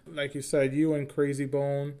 Like you said, you and Crazy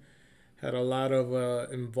Bone had a lot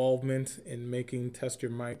of involvement in making Test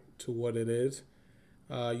Your Might to what it is.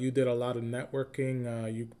 You did a lot of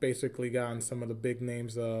networking. You basically got on some of the big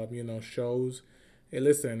names, shows. Hey,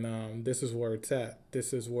 listen, this is where it's at.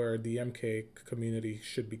 This is where the MK community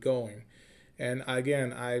should be going. And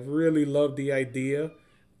again, I really love the idea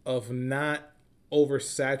of not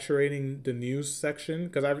oversaturating the news section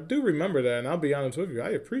because I do remember that, and I'll be honest with you, I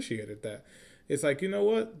appreciated that. It's like, you know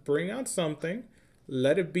what, bring out something,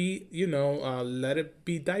 let it be, let it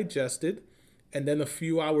be digested, and then a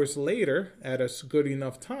few hours later, at a good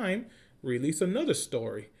enough time, release another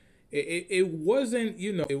story. It wasn't,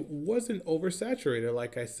 it wasn't oversaturated,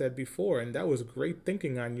 like I said before, and that was great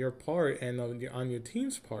thinking on your part and on your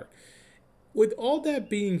team's part. With all that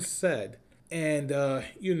being said, and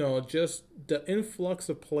just the influx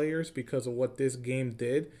of players because of what this game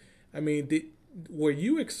did, I mean, were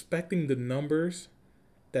you expecting the numbers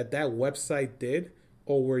that website did,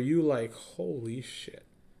 or were you like, holy shit?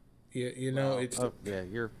 Wow. It's Oh yeah,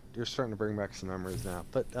 you're starting to bring back some memories now.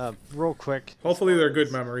 But real quick, as hopefully far they're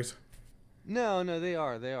good as memories. no, no, they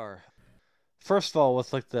are. First of all,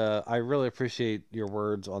 with like I really appreciate your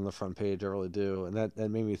words on the front page. I really do, and that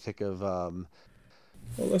made me think of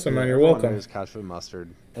Well, listen, you know, man, you're everyone welcome. knows Ketchup and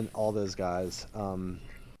Mustard and all those guys.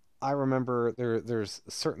 I remember there's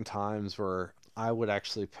certain times where I would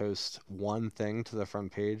actually post one thing to the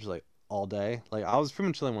front page like all day. Like I was pretty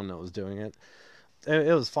much the only one that was doing it.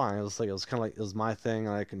 It was fine. It was like it was kind of like it was my thing.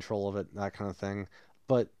 I had control of it, that kind of thing.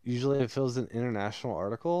 But usually, if it was an international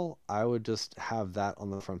article, I would just have that on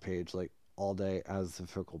the front page like all day as the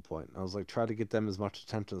focal point. I was like try to get them as much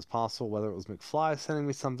attention as possible, whether it was McFly sending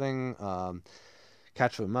me something,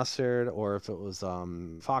 Ketchup and Mustard, or if it was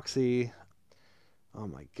Foxy. Oh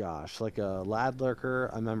my gosh, like a lad lurker.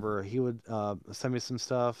 I remember he would send me some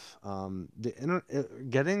stuff.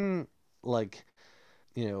 Getting like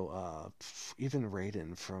even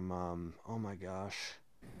Raiden from oh my gosh,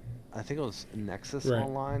 I think it was Nexus Right.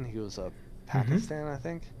 Online. He was a Mm-hmm. Pakistan, I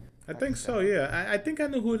think. I think so. Pakistan. Yeah, I think I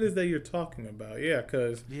know who it is that you're talking about. Yeah,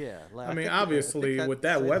 because Yeah, like I mean, I think obviously, that with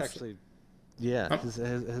that site's website. actually yeah, Um,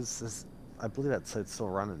 his I believe that site's still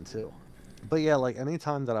running too. But yeah, like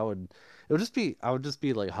anytime that it would just be I would just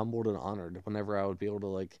be like humbled and honored whenever I would be able to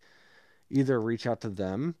like either reach out to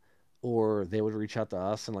them or they would reach out to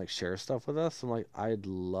us and like share stuff with us. I'm like, I'd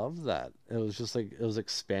love that. It was just like it was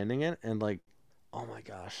expanding it, and like, oh my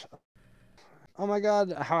gosh, oh my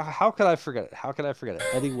god, how could I forget it? How could I forget it?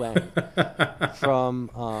 Eddie Wang from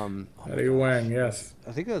oh my Eddie gosh. Wang, yes.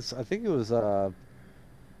 I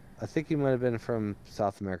think he might have been from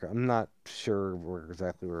South America. I'm not sure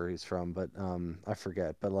exactly where he's from, but I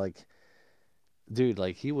forget. But like, dude,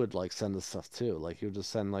 like he would like send us stuff too. Like he would just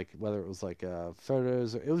send like whether it was like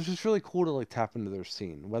photos. It was just really cool to like tap into their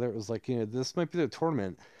scene. Whether it was like this might be their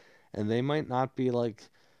tournament, and they might not be like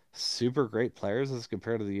super great players as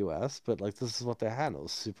compared to the U.S., but like this is what they had. It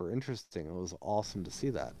was super interesting. It was awesome to see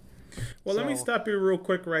that. Well, let me So stop you real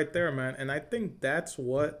quick right there, man. And I think that's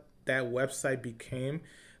what that website became.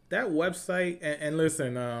 That website, and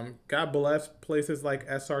listen, God bless places like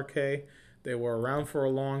SRK. They were around for a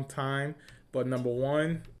long time, but number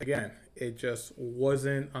one, again, it just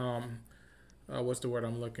wasn't. What's the word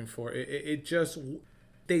I'm looking for? It just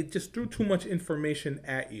they just threw too much information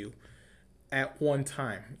at you at one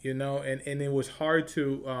time, and it was hard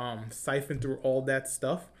to siphon through all that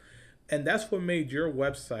stuff. And that's what made your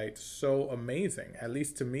website so amazing. At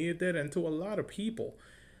least to me, it did, and to a lot of people,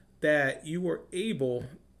 that you were able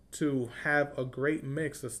to have a great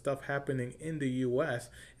mix of stuff happening in the US.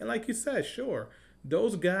 And like you said, sure,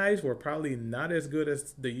 those guys were probably not as good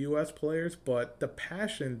as the US players, but the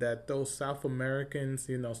passion that those South Americans,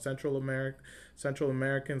 Central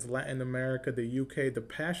Americans, Latin America, the UK, the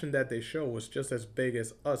passion that they show was just as big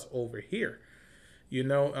as us over here.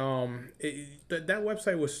 That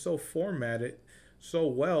website was so formatted so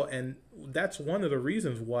well, and that's one of the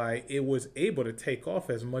reasons why it was able to take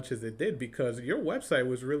off as much as it did, because your website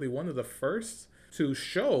was really one of the first to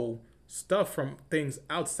show stuff from things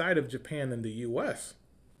outside of Japan and the US.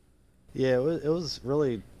 yeah, it was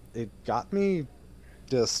really it got me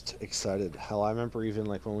just excited. Hell, I remember even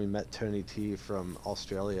like when we met Tony T from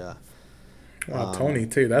Australia. Wow, Um, Tony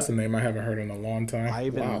T, that's a name I haven't heard in a long time. I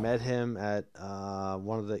even Wow. met him at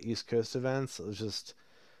one of the East Coast events. It was just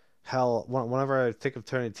hell. Whenever I think of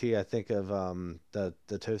Tony T, I think of the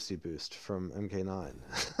Toasty Boost from MK9,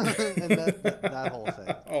 and that whole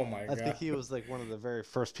thing. Oh my I think god. he was like one of the very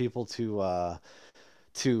first people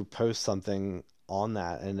to post something on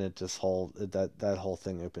that, and it just that whole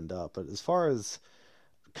thing opened up. But as far as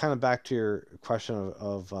kind of back to your question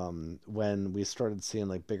of when we started seeing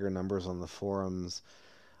like bigger numbers on the forums,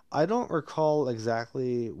 I don't recall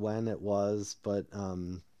exactly when it was, but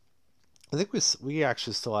I think we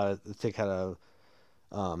actually still had I think had a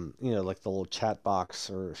like the little chat box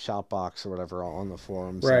or shout box or whatever on the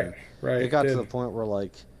forums, Right, and it right, got to the did. point where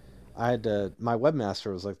like I had to my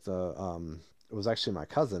webmaster was like it was actually my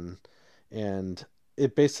cousin, and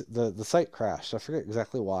it basically the site crashed. I forget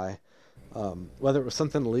exactly why, whether it was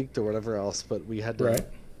something leaked or whatever else, but we had to Right.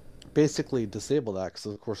 basically disable that because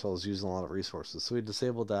of course I was using a lot of resources. So we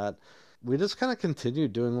disabled that. We just kind of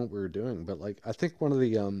continued doing what we were doing, but like I think one of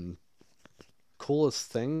the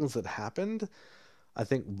coolest things that happened, I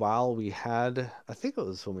think while we had, I think it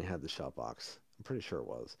was when we had the shop box. I'm pretty sure it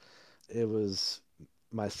was. It was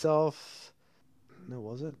myself. No,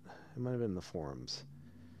 was it? It might have been the forums.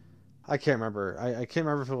 I can't remember. I can't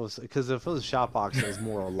remember if it was because if it was a shop box, it was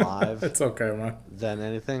more alive It's okay, man. than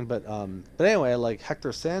anything. But anyway, like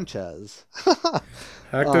Hector Sanchez,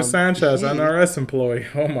 Hector Sanchez, he NRS employee.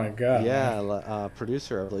 Oh my god, man. yeah,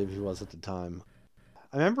 producer I believe he was at the time.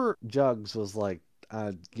 I remember Jugs was like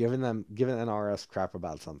giving NRS crap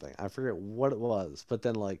about something. I forget what it was, but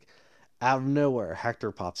then like out of nowhere,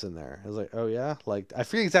 Hector pops in there. I was like, oh yeah, like I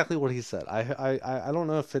forget exactly what he said. I don't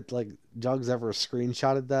know if it like Jugs ever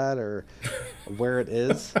screenshotted that or where it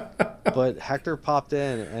is, but Hector popped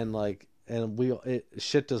in and like and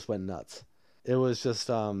shit just went nuts. It was just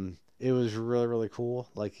it was really really cool.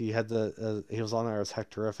 Like he had he was on there as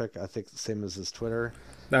Hectorific. I think the same as his Twitter,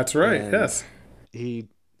 That's right. and Yes. he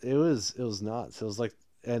it was nuts. It was like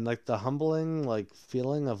and like the humbling like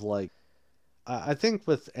feeling of like I think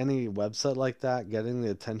with any website like that, getting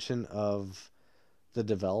the attention of the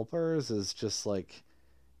developers is just like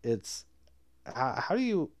it's how do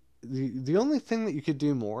you the only thing that you could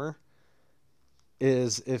do more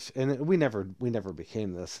is if and we never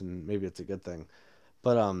became this and maybe it's a good thing,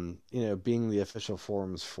 but being the official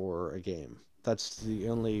forums for a game, that's the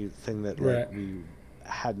only thing that like Right. we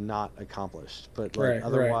had not accomplished. But like Right. Right.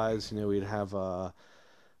 otherwise, we'd have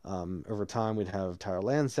over time we'd have Tower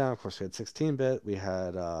Lansdowne. Of course, we had 16-bit. We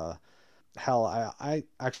had hell. I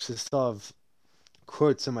actually still have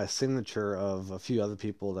quotes in my signature of a few other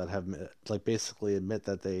people that have like basically admit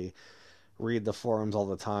that they read the forums all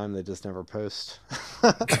the time. They just never post.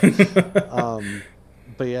 um,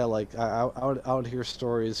 but yeah, like I would hear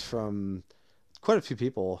stories from quite a few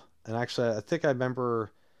people, and actually, I think I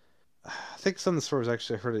remember. I think some of the stories I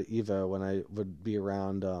actually heard at Evo when I would be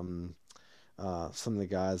around some of the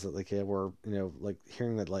guys that like yeah, were like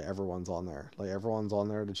hearing that like everyone's on there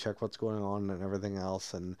to check what's going on and everything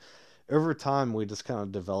else, and over time we just kind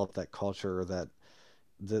of developed that culture that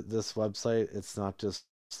this website, it's not just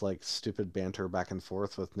like stupid banter back and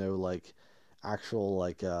forth with no like actual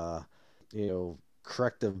like you know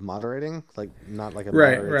corrective moderating, like not like a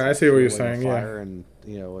Right, moderate's right. I like see what you're fueling a saying. Yeah. fire and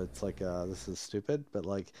it's like this is stupid, but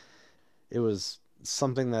like it was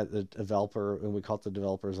something that the developer, and we call it the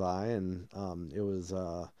developer's eye, and it was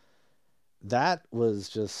that was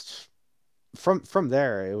just from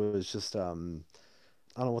there it was just I don't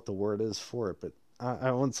know what the word is for it, but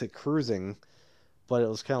I wouldn't say cruising, but it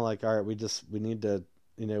was kind of like, all right, we need to,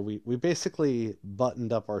 we basically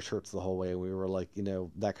buttoned up our shirts the whole way. We were like,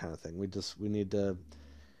 that kind of thing. We need to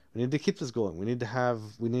keep this going. We need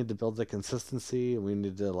to build the consistency, and we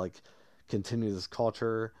need to like continue this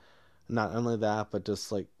culture. Not only that, but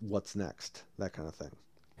just like what's next, that kind of thing.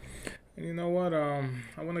 And you know what? I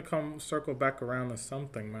want to come circle back around to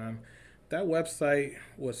something, man. That website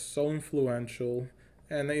was so influential,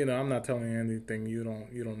 and I'm not telling you anything you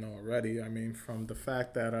don't know already. I mean, from the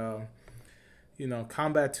fact that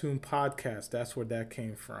Combat Tune podcast, that's where that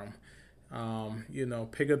came from.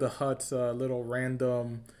 Pig of the Hut's little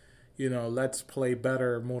random, let's play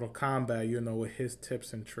better Mortal Kombat, with his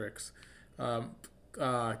tips and tricks. Um,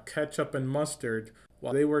 Ketchup and Mustard,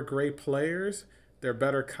 while they were great players, they're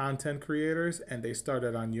better content creators, and they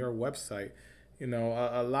started on your website.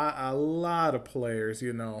 A lot of players,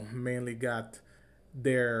 mainly got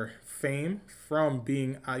their fame from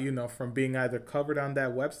being from being either covered on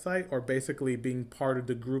that website or basically being part of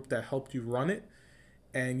the group that helped you run it,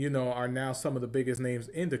 and are now some of the biggest names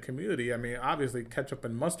in the community. I mean, obviously Ketchup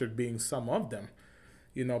and Mustard being some of them.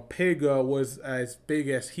 Pig was as big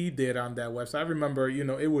as he did on that website. I remember,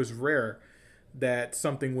 it was rare that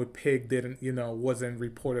something with Pig didn't, wasn't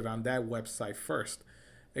reported on that website first.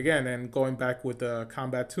 Again, and going back with the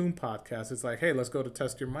Combat Tune podcast, it's like, hey, let's go to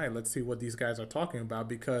Test Your Might. Let's see what these guys are talking about.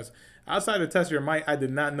 Because outside of Test Your Might, I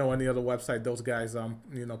did not know any other website those guys,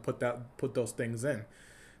 put those things in.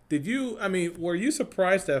 Did you? I mean, were you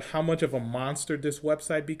surprised at how much of a monster this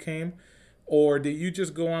website became? Or did you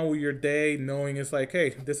just go on with your day knowing it's like,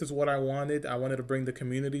 hey, this is what I wanted. I wanted to bring the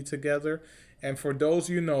community together. And for those,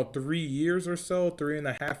 3 years or so,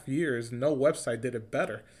 3.5 years, no website did it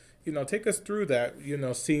better. Take us through that,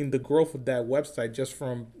 seeing the growth of that website just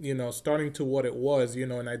from, starting to what it was,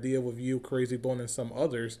 an idea with you, Crazy Bone, and some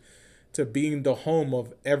others, to being the home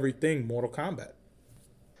of everything Mortal Kombat.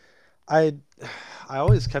 I I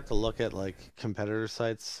always kept a look at like competitor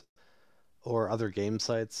sites or other game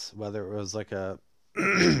sites, whether it was like a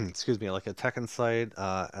excuse me, like a Tekken site,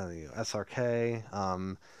 SRK,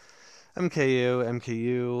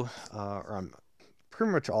 MKU, or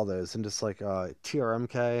pretty much all those, and just like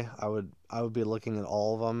TRMK. I would be looking at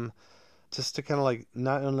all of them just to kind of like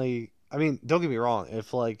not only. I mean, don't get me wrong.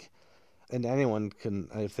 If like, and anyone can,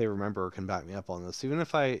 if they remember, can back me up on this. Even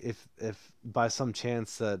if by some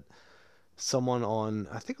chance that someone on,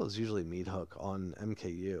 I think it was usually Meat Hook on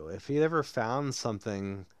MKU, if he ever found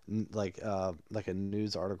something like a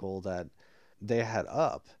news article that they had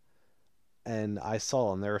up and I saw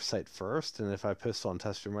on their site first, and if I posted on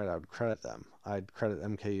Test Your Might, I would credit them. I'd credit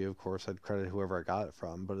MKU, of course. I'd credit whoever I got it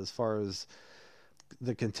from. But as far as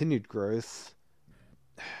the continued growth,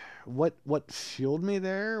 what fueled me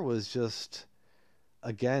there was just,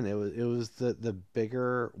 again, it was the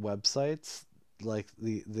bigger websites like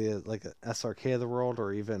the like SRK of the world,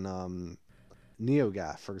 or even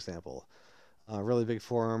NeoGAF, for example, a really big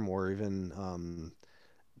forum, or even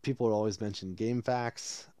people would always mention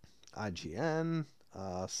GameFAQs, IGN.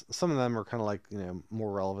 Some of them are kind of like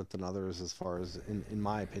more relevant than others as far as in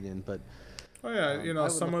my opinion, but Oh yeah, I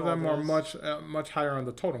would some look of at all them are those. much higher on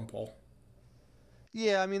the totem pole.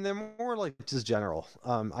 Yeah, I mean they're more like just general.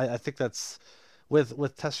 I think that's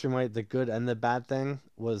with Test Your Might, the good and the bad thing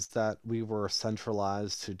was that we were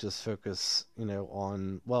centralized to just focus,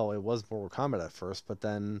 on, well, it was Mortal Kombat at first, but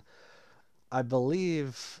then I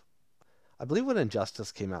believe I believe when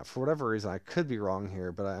Injustice came out, for whatever reason, I could be wrong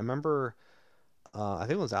here, but I remember I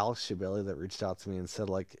think it was Alex Shibeli that reached out to me and said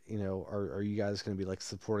like, are you guys going to be like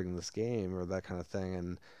supporting this game or that kind of thing?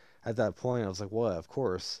 And at that point, I was like, well, of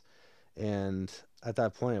course. And at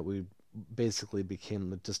that point, we basically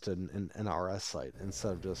became just an RS site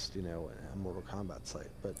instead of just a Mortal Kombat site.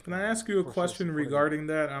 But Can I ask you of a course, we're question supporting it. regarding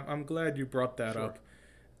that? I'm glad you brought that Sure. up.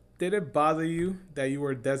 Did it bother you that you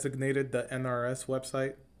were designated the NRS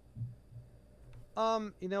website?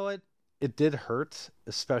 You know what? It did hurt,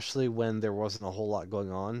 especially when there wasn't a whole lot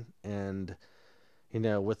going on, and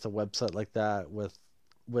with a website like that, with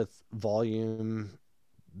volume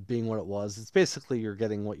being what it was, it's basically you're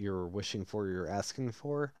getting what you're wishing for, you're asking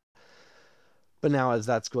for. But now as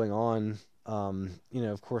that's going on,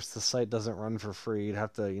 of course the site doesn't run for free. You'd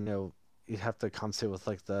have to compensate with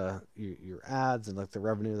like your ads and like the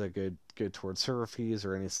revenue that go towards server fees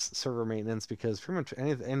or any server maintenance, because pretty much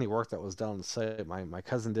any work that was done on the site, my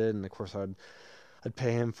cousin did, and of course I'd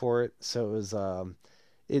pay him for it. So it was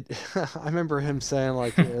it I remember him saying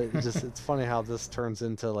like it's funny how this turns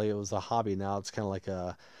into like it was a hobby. Now it's kind of like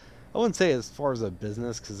a, I wouldn't say as far as a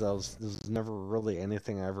business, because this was never really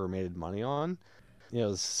anything I ever made money on. It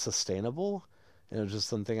was sustainable. It was just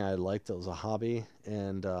something I liked. It was a hobby.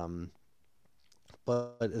 And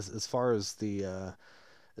but as far as the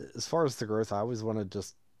growth, I always wanted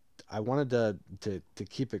just I wanted to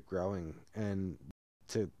keep it growing and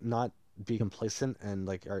to not be complacent and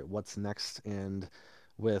like, all right, what's next? And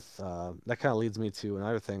with that kind of leads me to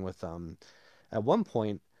another thing with at one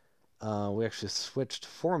point we actually switched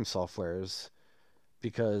forum softwares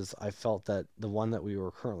because I felt that the one that we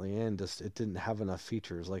were currently in just it didn't have enough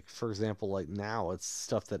features. Like for example, like now it's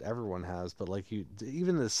stuff that everyone has, but like you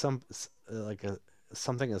even as like a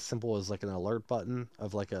something as simple as like an alert button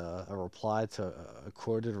of like a reply to a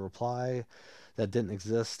quoted reply that didn't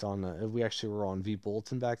exist on we actually were on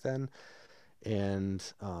vBulletin back then. And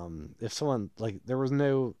if someone like there was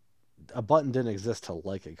no a button didn't exist to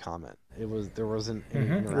like a comment. There wasn't any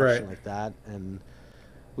Right. interaction like that. And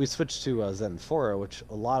we switched to Zenfora, which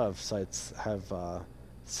a lot of sites have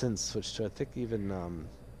since switched to. I think even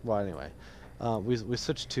well, anyway, we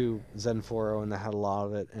switched to Zenfora, and they had a lot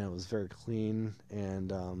of it, and it was very clean,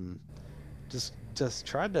 and just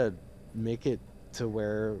tried to make it to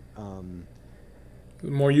where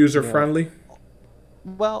More user you know friendly.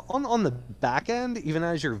 well on the back end, even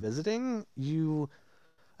as you're visiting,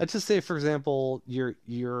 let's just say, for example, you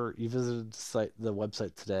visited the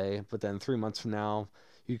website today, but then 3 months from now,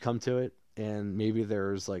 you come to it, and maybe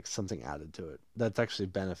there's like something added to it that's actually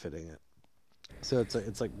benefiting it. So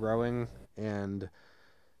it's like growing, and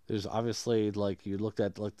there's obviously like you looked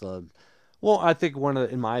at like well, I think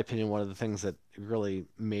in my opinion, one of the things that really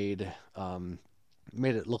made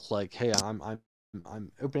it look like, hey, I'm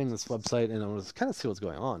opening this website and I want to kind of see what's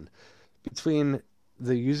going on between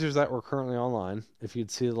the users that were currently online. If you'd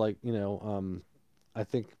see like I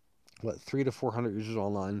think what 300 to 400 users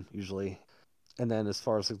online usually, and then as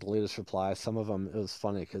far as like the latest reply, some of them it was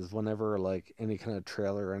funny because whenever like any kind of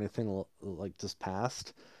trailer or anything like just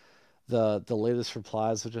passed, the latest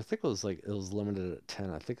replies, which I think was like it was limited at 10.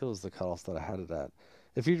 I think it was the cutoff that I had it at.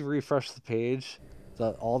 If you refresh the page,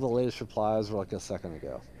 all the latest replies were like a second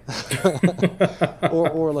ago,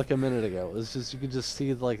 or like a minute ago. It was just you could just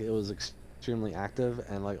see like it was extremely active,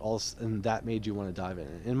 and like and that made you want to dive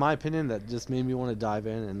in. In my opinion, that just made me want to dive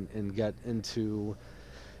in and get into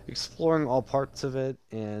exploring all parts of it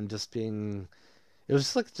and just being. It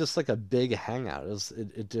was just like a big hangout.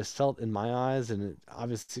 It just felt in my eyes, and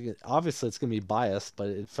obviously it's gonna be biased, but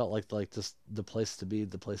it felt like just the place to be,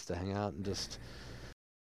 the place to hang out, and just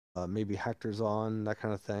maybe Hector's on that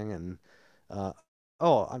kind of thing. And uh,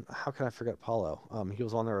 oh, how can I forget Paulo? He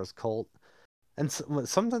was on there as Colt, and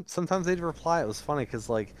sometimes they'd reply. It was funny because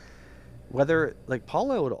like whether like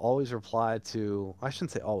Paulo would always reply to, I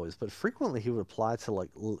shouldn't say always, but frequently he would reply to like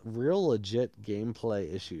real legit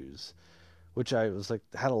gameplay issues, which I was like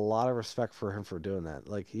had a lot of respect for him for doing that.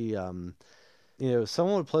 Like he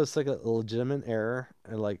someone would post like a legitimate error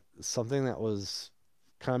and like something that was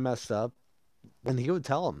kind of messed up, and he would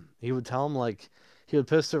tell him like he would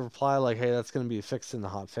post a reply like, hey, that's going to be fixed in the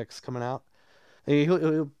hot fix coming out. And he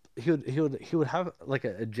would have like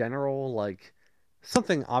a general like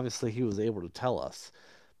something, obviously he was able to tell us,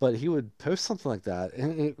 but he would post something like that,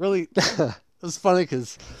 and it really it was funny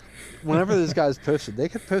because whenever those guys posted, they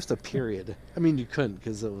could post a period. I mean, you couldn't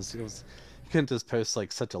because it was you couldn't just post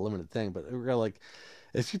like such a limited thing, but it really, like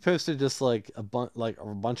if you posted just like a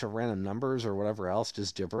bunch of random numbers or whatever else,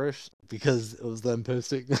 just gibberish because it was them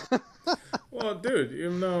posting. Well,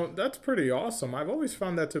 dude, that's pretty awesome. I've always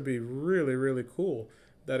found that to be really, really cool.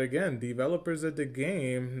 That again, developers of the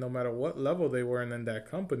game, no matter what level they were in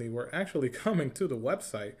that company, were actually coming to the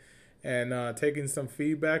website and taking some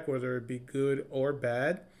feedback, whether it be good or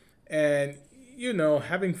bad, and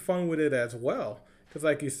having fun with it as well. Because,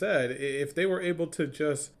 like you said, if they were able to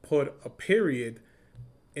just put a period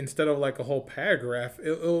instead of like a whole paragraph,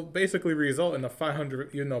 it'll basically result in a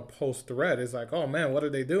 500 post thread. It's like, oh man, what are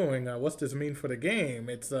they doing? What's this mean for the game?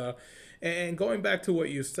 It's and going back to what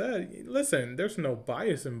you said, listen, there's no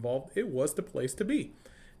bias involved. It was the place to be.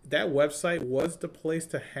 That website was the place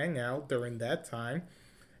to hang out during that time,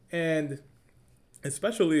 and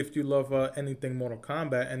especially if you love anything Mortal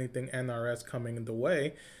Kombat, anything NRS coming in the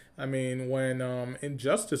way. I mean, when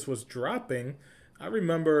Injustice was dropping, I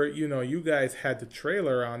remember, you guys had the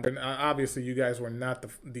trailer on, and obviously you guys were not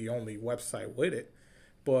the only website with it,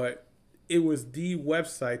 but it was the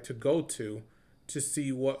website to go to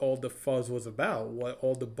see what all the fuzz was about, what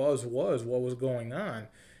all the buzz was, what was going on.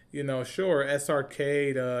 Sure,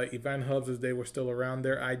 SRcade, Event Hubs, as they were still around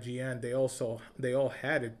there, IGN, they all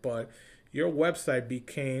had it, but your website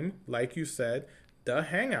became, like you said, the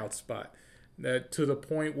hangout spot. To the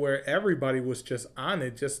point where everybody was just on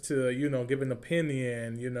it, just to give an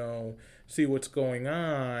opinion, see what's going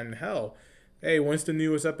on. Hell, hey, when's the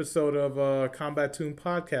newest episode of Combat Tune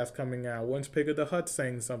podcast coming out? When's Pig of the Hut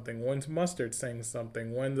saying something? When's Mustard saying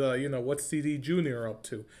something? When's what's CD Junior up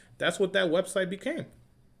to? That's what that website became.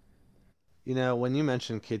 When you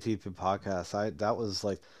mentioned KTP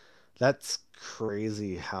podcast, that's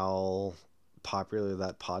crazy how popular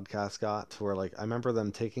that podcast got, to where like I remember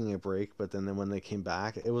them taking a break, but then when they came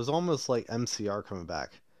back, it was almost like MCR coming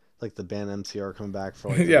back, like the band MCR coming back for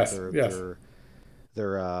like yes.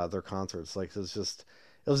 their concerts. Like it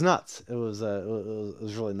was nuts. It was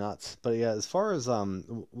really nuts. But yeah, as far as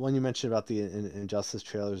when you mentioned about the Injustice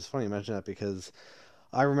trailers, it's funny you mentioned that, because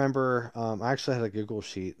I remember I actually had a Google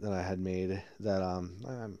sheet that I had made that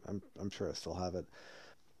I'm sure I still have it,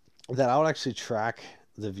 that I would actually track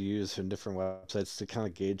the views from different websites to kind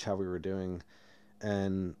of gauge how we were doing.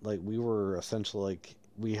 And like we were essentially like,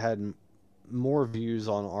 we had more views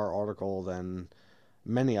on our article than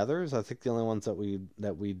many others. I think the only ones that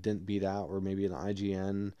we didn't beat out were maybe an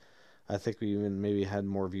IGN. I think we even maybe had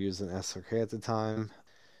more views than SRK at the time,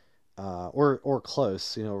 or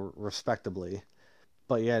close, respectably.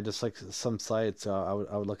 But yeah, just like some sites, I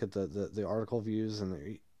would look at the article views,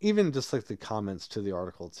 and even just like the comments to the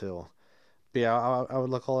article too. But yeah, I would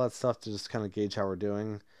look all that stuff to just kind of gauge how we're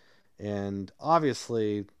doing. And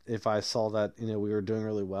obviously, if I saw that we were doing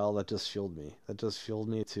really well, that just fueled me. That just fueled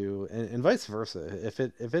me to, and vice versa. If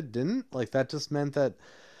it didn't, like, that just meant that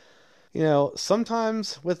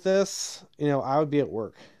sometimes with this, I would be at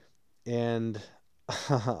work, and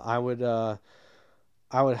I would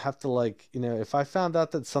have to, like, if I found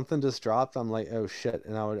out that something just dropped, I'm like, oh shit,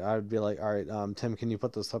 and I would be like, all right, Tim, can you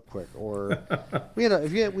put this up quick? Or we had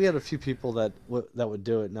a few people that would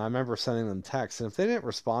do it, and I remember sending them texts, and if they didn't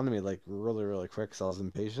respond to me like really really quick, because I was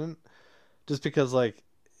impatient, just because like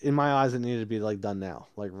in my eyes it needed to be like done now,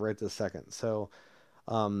 like right this second. So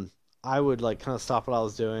I would like kind of stop what I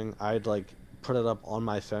was doing. I'd like put it up on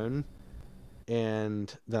my phone,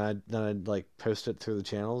 and then I'd like post it through the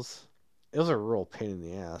channels. It was a real pain in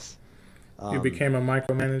the ass. You became a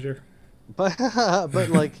micromanager? But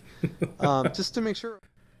like, just to make sure.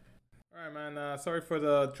 All right, man. Sorry for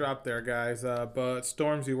the drop there, guys. But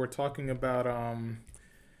Storms, you were talking about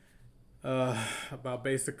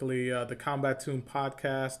basically the Combat Tune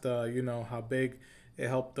podcast. How big it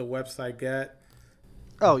helped the website get.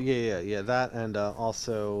 Oh yeah. That, and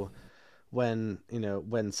also when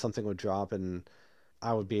something would drop and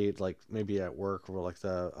I would be like maybe at work, or like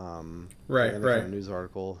the right kind of news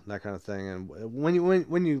article, that kind of thing. And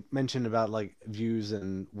when you mentioned about like views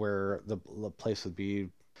and where the place would be,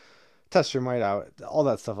 test your might out, all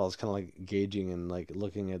that stuff, I was kind of like gauging and like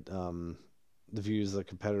looking at the views of the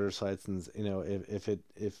competitor sites, and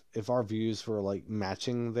if our views were like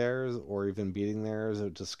matching theirs or even beating theirs, it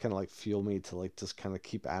would just kind of like fuel me to like just kind of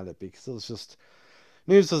keep at it, because it was just,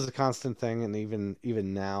 news was a constant thing. And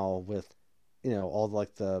even now with all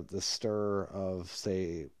like the stir of,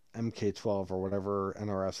 say, MK12 or whatever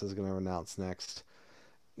NRS is going to announce next,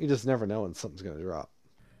 you just never know when something's going to drop.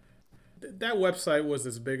 That website was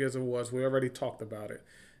as big as it was. We already talked about it.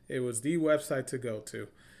 It was the website to go to.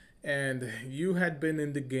 And you had been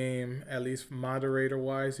in the game, at least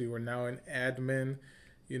moderator-wise. You were now an admin.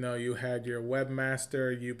 You had your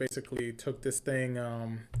webmaster. You basically took this thing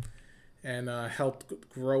and helped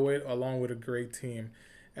grow it along with a great team.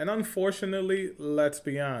 And unfortunately, let's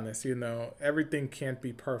be honest, everything can't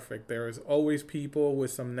be perfect. There is always people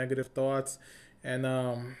with some negative thoughts. And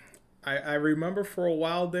I remember for a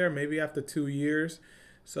while there, maybe after 2 years,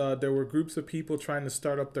 so there were groups of people trying to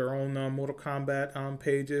start up their own Mortal Kombat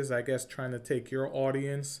pages, I guess trying to take your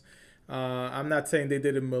audience. I'm not saying they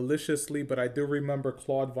did it maliciously, but I do remember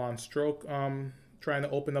Claude Von Stroke trying to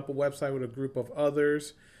open up a website with a group of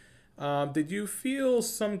others. Did you feel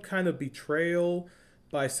some kind of betrayal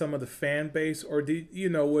by some of the fan base, or did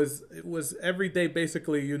was every day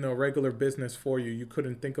basically regular business for you? You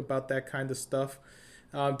couldn't think about that kind of stuff.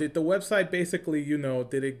 Did the website basically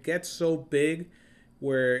did it get so big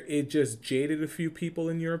where it just jaded a few people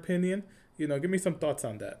in your opinion? Give me some thoughts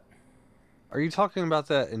on that. Are you talking about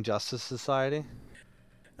the Injustice Society?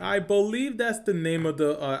 I believe that's the name of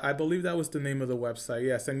the. I believe that was the name of the website.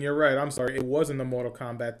 Yes, and you're right. I'm sorry. It wasn't a Mortal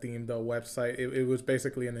Kombat themed website. It was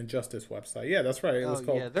basically an Injustice website. Yeah, that's right. It was Oh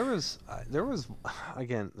called. yeah, there was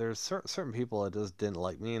again. There's certain people that just didn't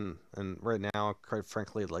like me, and right now, quite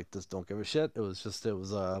frankly, like just don't give a shit. It was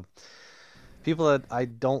people that I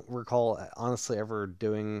don't recall honestly ever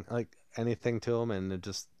doing like anything to them, and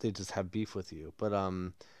they just have beef with you. But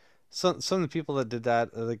some of the people that did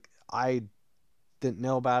that, like I didn't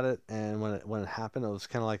know about it, and when it happened, it was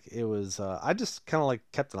kind of like it was. I just kind of like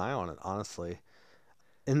kept an eye on it, honestly.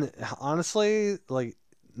 And honestly, like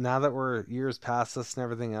now that we're years past this and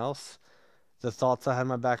everything else, the thoughts I had in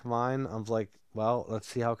my back of mind, I was like, well, let's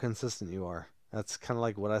see how consistent you are. That's kind of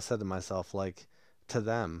like what I said to myself, like to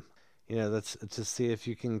them, that's to see if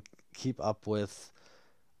you can keep up with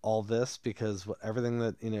all this because everything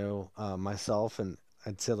that myself and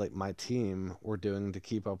I'd say like my team were doing to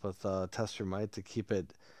keep up with Test Your Might to keep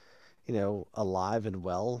it alive and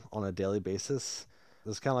well on a daily basis.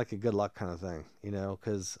 It's kind of like a good luck kind of thing,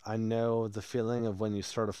 because I know the feeling of when you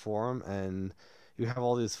start a forum and you have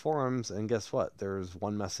all these forums, and guess what? There's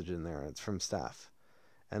one message in there, and it's from staff,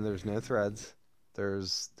 and there's no threads.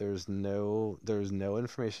 There's no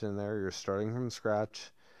information in there. You're starting from scratch.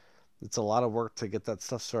 It's a lot of work to get that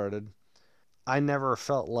stuff started. I never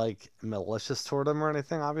felt like malicious toward them or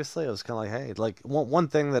anything. Obviously, it was kind of like, hey, like one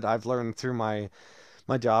thing that I've learned through my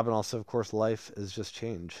job and also of course life is just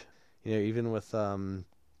change. Even with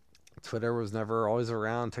Twitter was never always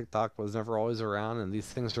around, TikTok was never always around, and these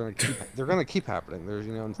things are gonna keep happening. There's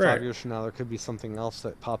in Right. 5 years from now there could be something else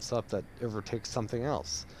that pops up that overtakes something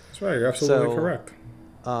else. That's right. You're absolutely So correct.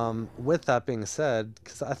 with that being said,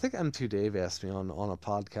 because I think M2 Dave asked me on a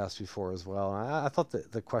podcast before as well, and I thought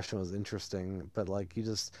that the question was interesting, but like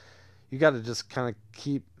you got to just kind of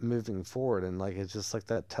keep moving forward, and like it's just like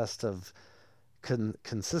that test of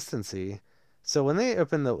consistency. So when they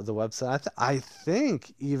opened the website, I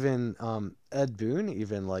think even Ed Boon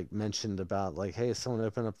even like mentioned about like, hey, someone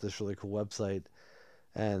opened up this really cool website,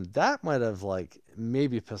 and that might have like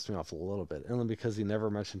maybe pissed me off a little bit, only because he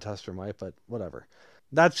never mentioned Tester Might, but whatever.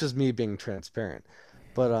 That's just me being transparent.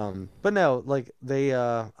 But no, like they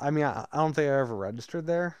I mean I don't think I ever registered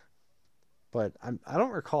there, but I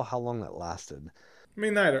don't recall how long that lasted. Me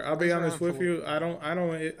neither. I'll I be was around honest with for you. I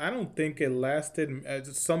don't think it lasted.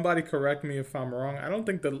 Somebody correct me if I'm wrong. I don't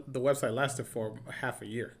think the website lasted for half a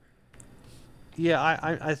year. Yeah,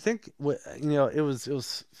 I think it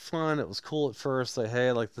was fun. It was cool at first. Like,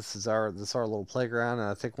 hey, like this is our little playground. And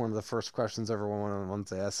I think one of the first questions everyone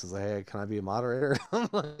wants to ask is like, hey, can I be a moderator? I'm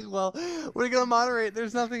like, well, what are you gonna moderate?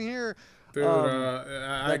 There's nothing here. Dude, Um, that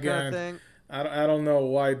kind of again, thing. I don't know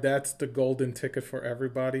why that's the golden ticket for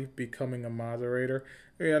everybody becoming a moderator.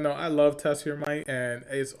 I love Test Your Might, and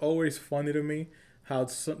it's always funny to me how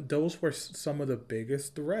those were some of the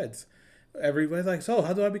biggest threads. Everybody's like, so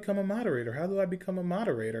how do I become a moderator? How do I become a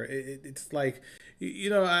moderator? It's like,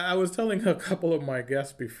 I was telling a couple of my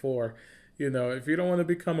guests before, if you don't want to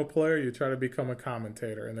become a player, you try to become a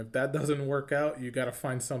commentator. And if that doesn't work out, you got to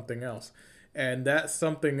find something else. And that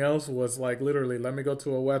something else was like literally, let me go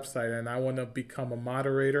to a website and I want to become a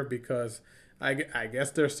moderator because I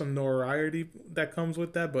guess there's some notoriety that comes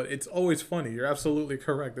with that. But it's always funny. You're absolutely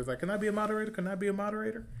correct. It's like, can I be a moderator? Can I be a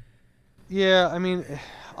moderator? Yeah, I mean,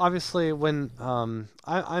 obviously, when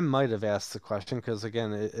I might have asked the question because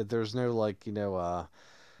again, there's no like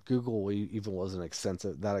Google even wasn't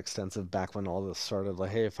extensive back when all this started.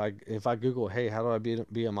 Like, hey, if I Google, hey, how do I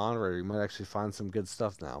be a moderator? You might actually find some good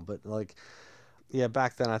stuff now. But like, yeah,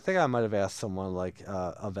 back then I think I might have asked someone like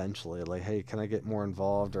eventually, like, hey, can I get more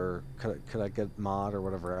involved or could I get mod or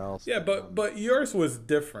whatever else? Yeah, but yours was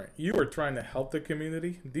different. You were trying to help the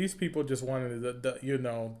community. These people just wanted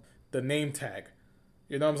the name tag.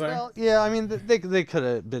 You know what I'm saying? Well, yeah, I mean, they could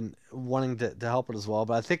have been wanting to help it as well,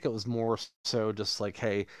 but I think it was more so just like,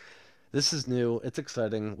 hey, this is new, it's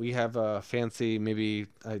exciting. We have a fancy, maybe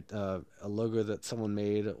a logo that someone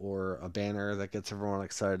made or a banner that gets everyone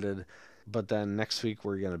excited. But then next week,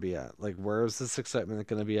 where are you going to be at? Like, where is this excitement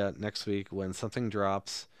going to be at next week when something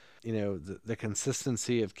drops? The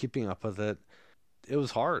consistency of keeping up with it, it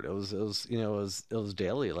was hard. It was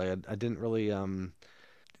daily. Like, I didn't really,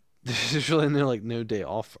 there's really no day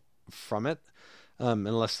off from it.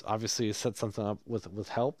 unless obviously you set something up with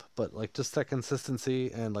help, but like just that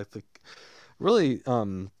consistency and like the really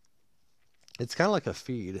it's kind of like a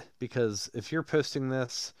feed because if you're posting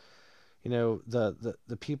this,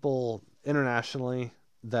 the people internationally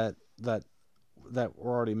that that that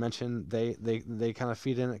were already mentioned, they kind of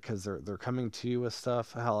feed in it because they're coming to you with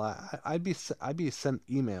stuff. Hell, I'd be sent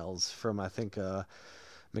emails from I think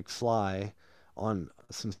McFly on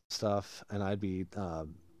some stuff, and I'd be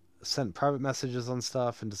sent private messages on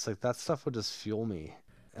stuff, and just like that stuff would just fuel me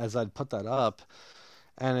as I'd put that up,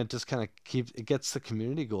 and it just kind of gets the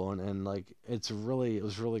community going, and like it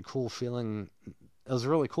was really cool feeling. It was a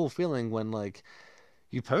really cool feeling when like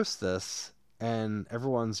you post this and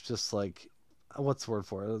everyone's just like, what's the word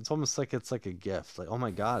for it? It's almost like it's like a gift. Like, oh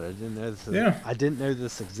my god, Yeah. I didn't know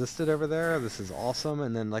this existed over there. This is awesome.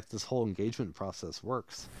 And then like this whole engagement process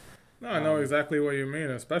works. No, I know exactly what you mean,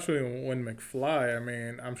 especially when McFly. I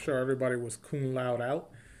mean, I'm sure everybody was coon loud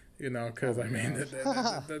out, Oh because I my mean,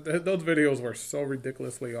 gosh. those videos were so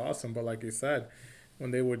ridiculously awesome. But like you said,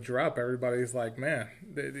 when they would drop, everybody's like, man,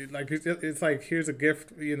 like it's like here's a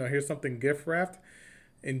gift, here's something gift wrapped.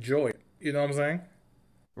 Enjoy it. You know what I'm saying?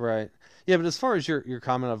 Right. Yeah, but as far as your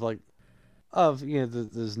comment of like of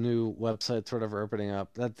those new websites or whatever opening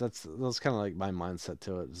up, that's kind of like my mindset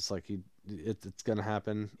to it. It's like it's gonna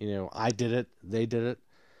happen. I did it, they did it,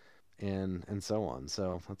 and so on.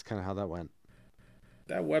 So that's kind of how that went.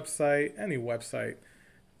 That website, any website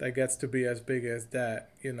that gets to be as big as that,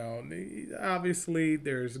 obviously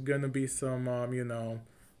there's gonna be some,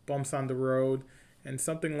 bumps on the road, and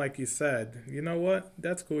something like you said. You know what?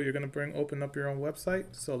 That's cool. You're gonna open up your own website.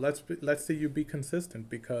 So let's see you be consistent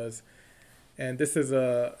because, and this is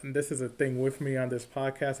a thing with me on this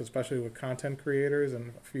podcast, especially with content creators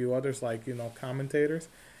and a few others like commentators.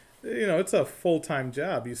 It's a full time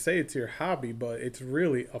job. You say it's your hobby, but it's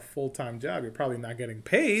really a full time job. You're probably not getting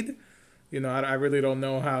paid. I really don't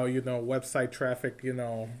know how, website traffic,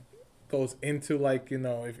 goes into like,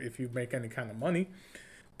 if you make any kind of money.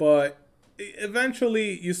 But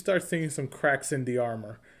eventually you start seeing some cracks in the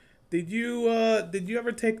armor. Did you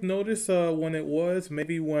ever take notice when it was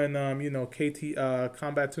maybe when KT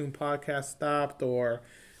Combat Tune podcast stopped, or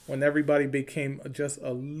when everybody became just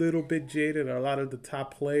a little bit jaded, or a lot of the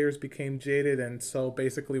top players became jaded, and so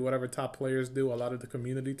basically whatever top players do, a lot of the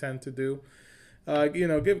community tend to do.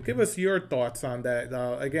 Give us your thoughts on that.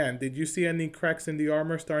 Again, did you see any cracks in the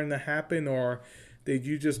armor starting to happen, or did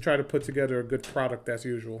you just try to put together a good product as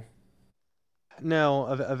usual? No,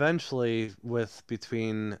 eventually, with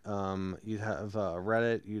between you'd have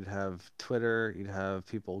Reddit, you'd have Twitter, you'd have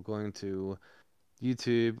people going to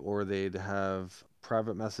YouTube, or they'd have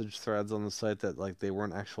private message threads on the site that like they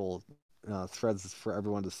weren't actual threads for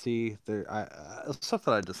everyone to see. Stuff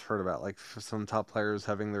that I just heard about, like for some top players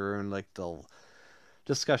having their own like they'll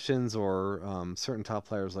discussions, or certain top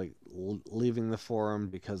players like leaving the forum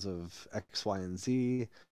because of X, Y, and Z.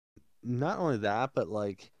 Not only that, but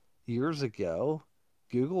like years ago,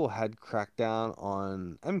 Google had cracked down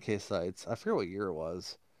on MK sites. I forget what year it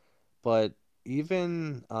was, but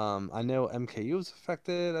even I know MKU was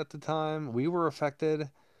affected at the time. We were affected.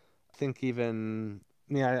 I think even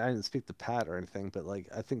yeah, I didn't speak to Pat or anything, but like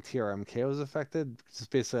I think TRMK was affected.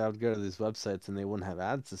 Just basically, I would go to these websites and they wouldn't have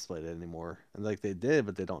ads displayed anymore, and like they did,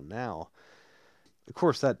 but they don't now. Of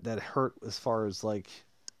course, that hurt as far as like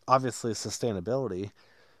obviously sustainability.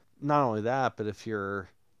 Not only that, but if you're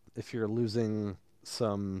losing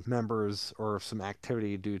some members or some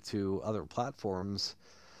activity due to other platforms,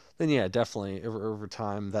 then yeah, definitely over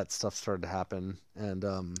time that stuff started to happen, and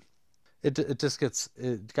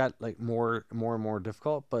it got like more and more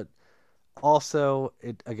difficult. But also,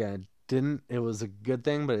 it again didn't. It was a good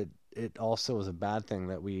thing, but it also was a bad thing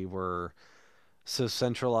that we were so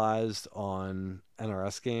centralized on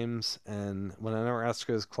NRS games, and when NRS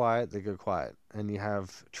goes quiet, they go quiet. And you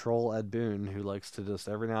have troll Ed Boon who likes to just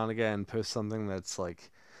every now and again post something that's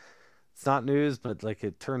like it's not news, but like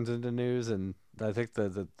it turns into news. And I think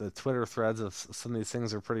the Twitter threads of some of these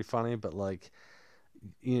things are pretty funny, but like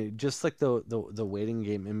just like the waiting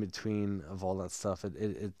game in between of all that stuff,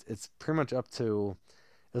 it's pretty much it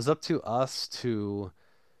was up to us to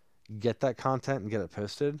get that content and get it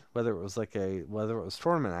posted, whether it was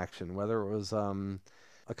tournament action, whether it was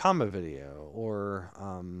a combo video, or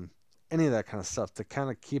any of that kind of stuff to kind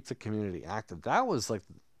of keep the community active. That was like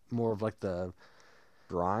more of like the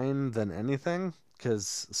grind than anything,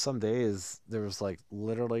 because some days there was like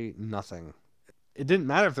literally nothing. It didn't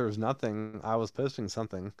matter if there was nothing, I was posting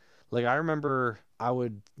something. Like I remember I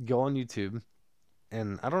would go on YouTube,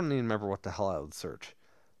 and I don't even remember what the hell I would search,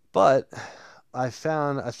 but I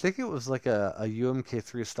think it was like a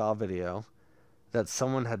UMK3 style video that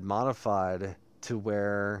someone had modified to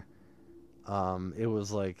where it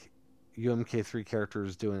was like UMK3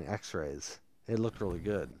 characters doing X-rays. It looked really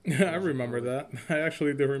good. I remember that. I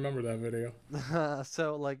actually do remember that video.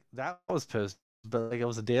 So like that was posted, but like it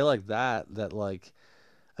was a day like that like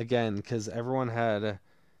again because everyone had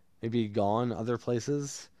maybe gone other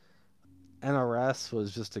places. NRS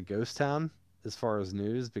was just a ghost town as far as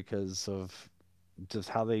news because of just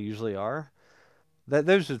how they usually are. That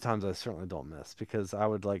those are the times I certainly don't miss because I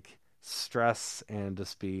would like stress and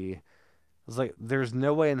just be. I was like, there's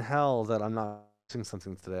no way in hell that I'm not seeing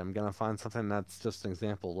something today. I'm gonna find something that's just an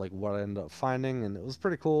example, like what I ended up finding, and it was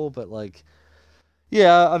pretty cool. But like,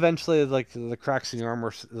 yeah, eventually, like the cracks in your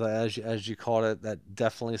armor, as you called it, that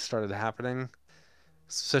definitely started happening.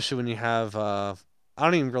 Especially when you have, I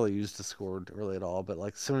don't even really use Discord really at all, but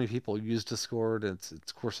like so many people use Discord. It's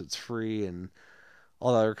of course it's free and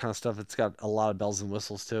all that other kind of stuff. It's got a lot of bells and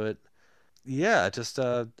whistles to it. Yeah, just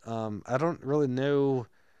I don't really know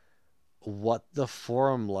what the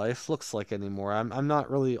forum life looks like anymore. I'm not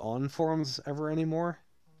really on forums ever anymore.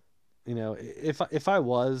 You know, if I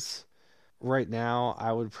was right now,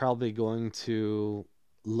 I would probably going to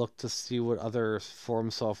look to see what other forum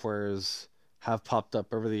softwares have popped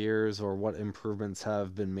up over the years or what improvements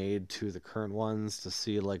have been made to the current ones to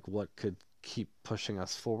see like what could keep pushing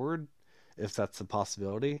us forward if that's a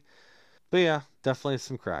possibility. But yeah, definitely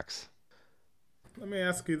some cracks. Let me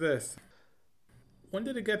ask you this. When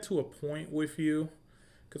did it get to a point with you?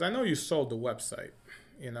 Because I know you sold the website.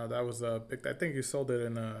 You know, that was a big, I think you sold it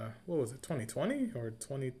in, what was it, 2020 or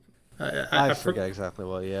 20? I forget exactly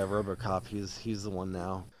what. Yeah, RoboCop. He's the one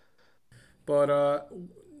now. But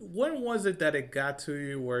when was it that it got to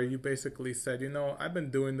you where you basically said, you know, I've been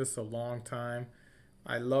doing this a long time.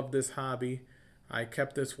 I love this hobby. I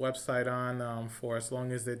kept this website on for as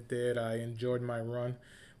long as it did. I enjoyed my run.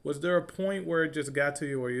 Was there a point where it just got to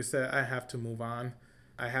you where you said, I have to move on?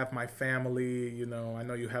 I have my family, you know, I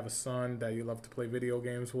know you have a son that you love to play video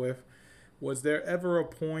games with. Was there ever a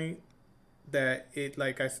point that it,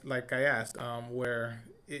 like I asked, where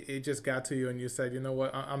it just got to you and you said, you know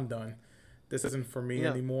what, I'm done. This isn't for me Yeah.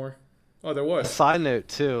 anymore. Oh, there A was. side note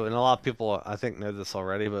too, and a lot of people I think know this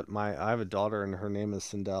already, but my I have a daughter and her name is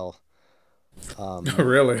Sindel. Um,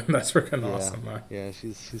 Really? That's freaking yeah, awesome, man. yeah,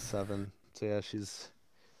 she's 7. So yeah, she's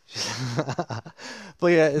but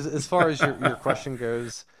yeah, as far as your question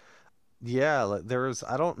goes, yeah, like there was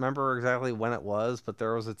I don't remember exactly when it was, but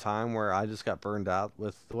there was a time where I just got burned out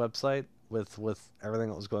with the website with everything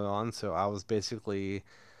that was going on. So I was basically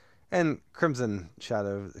and Crimson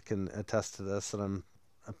Shadow can attest to this, and I'm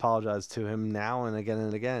apologize to him now and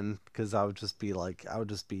again because I would just be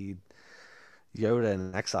Yoda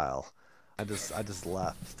in exile. I just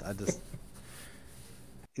left. I just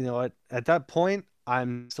you know at that point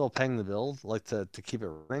I'm still paying the bill like to keep it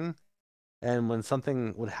running. And when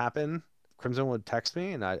something would happen, Crimson would text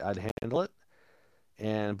me and I'd handle it.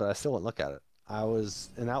 And but I still wouldn't look at it.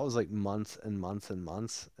 And that was like months and months and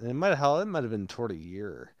months. And it might have been toward a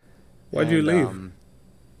year. Why'd you And leave?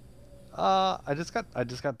 I just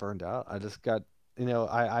got burned out. I just got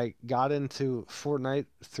I got into Fortnite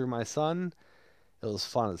through my son. It was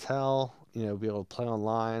fun as hell, be able to play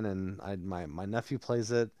online, and my nephew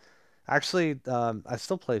plays it. Actually, I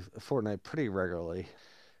still play Fortnite pretty regularly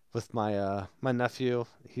with my nephew.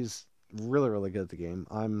 He's really good at the game.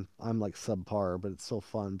 I'm like subpar, but it's still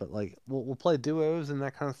fun. But like we'll play duos and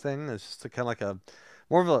that kind of thing. It's just kind of like a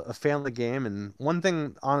more of a family game. And one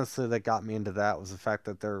thing honestly that got me into that was the fact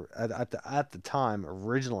that there at the time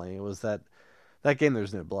originally it was that game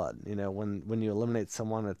there's no blood. When you eliminate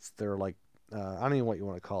someone, they're like I don't even know what you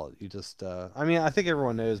want to call it. You just I mean I think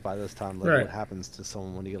everyone knows by this time like Right. what happens to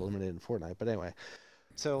someone when you get eliminated in Fortnite. But anyway,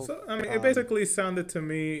 so So, I mean, it um basically sounded to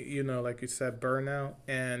me, you know, like you said, burnout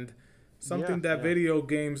and yeah, something that yeah. video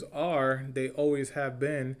games are, they always have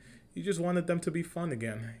been. You just wanted them to be fun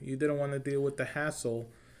again. You didn't want to deal with the hassle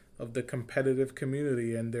of the competitive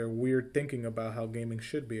community and their weird thinking about how gaming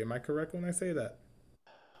should be. Am I correct when I say that?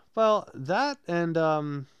 Well, that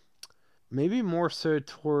and maybe more so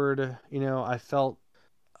toward, I felt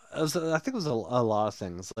I think it was a lot of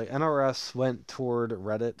things. Like NRS went toward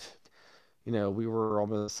Reddit. We were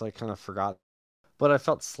almost like kind of forgot, but I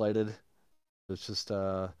felt slighted. It's just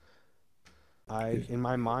I Did, in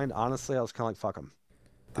my mind, honestly, I was kind of like fuck them.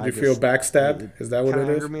 did I you feel just backstabbed? it Is that what kind of it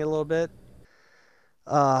is? angered me a little bit.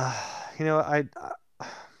 Uh, I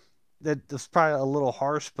that's probably a little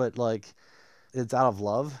harsh, but like it's out of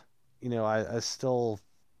love. I still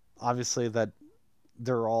obviously that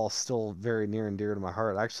they're all still very near and dear to my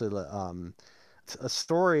heart. Actually, a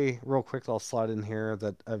story real quick that I'll slide in here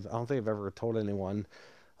that I don't think I've ever told anyone.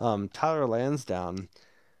 Tyler Lansdowne,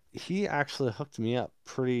 he actually hooked me up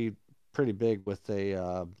pretty big with a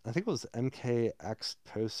I think it was MKX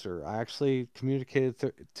poster. I actually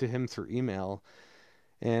communicated to him through email,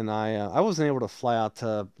 and I wasn't able to fly out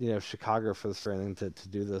to Chicago for this or anything to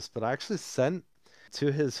do this, but I actually sent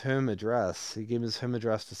to his home address. He gave me his home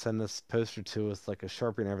address to send this poster to with like a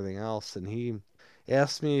Sharpie and everything else, and he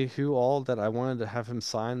asked me who all that I wanted to have him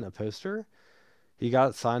sign a poster. He got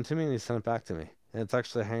it signed to me and he sent it back to me. And it's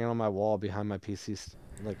actually hanging on my wall behind my PC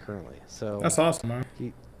like currently. So That's awesome, man.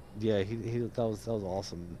 he yeah, he that was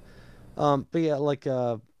awesome. But yeah, like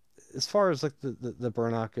as far as like the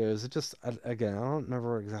burnout goes, it just again, I don't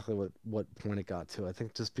remember exactly what point it got to. I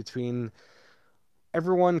think just between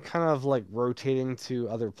everyone kind of like rotating to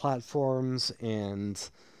other platforms and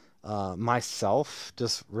myself,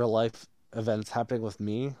 just real life events happening with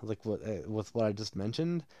me, like with what I just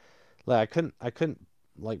mentioned. Like I couldn't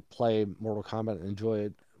like play Mortal Kombat and enjoy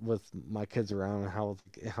it with my kids around and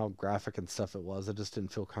how graphic and stuff it was. I just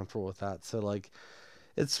didn't feel comfortable with that. So like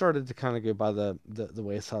it started to kind of go by the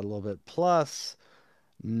wayside a little bit. Plus,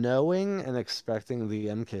 knowing and expecting the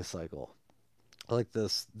MK cycle, like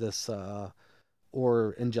this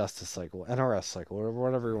or Injustice cycle, NRS cycle, or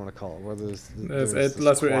whatever you want to call it, where there's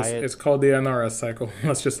this quiet. It's called the NRS cycle.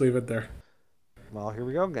 Let's just leave it there. Well, here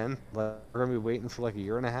we go again. We're gonna be waiting for like a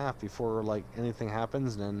year and a half before like anything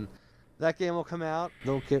happens, and then that game will come out.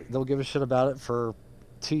 They'll give a shit about it for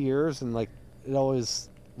 2 years, and like it always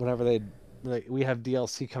whenever they like we have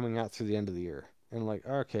DLC coming out through the end of the year, and I'm like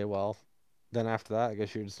okay, well, then after that, I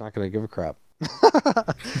guess you're just not gonna give a crap.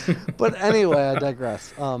 But anyway, I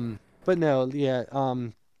digress. But no, yeah.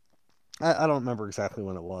 I don't remember exactly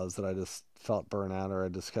when it was that I just felt burnout or I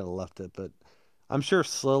just kind of left it, but I'm sure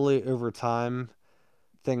slowly over time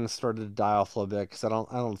things started to die off a little bit because I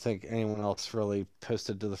don't think anyone else really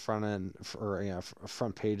posted to the front end or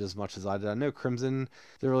front page as much as I did. I know Crimson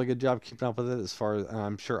did a really good job keeping up with it as far as and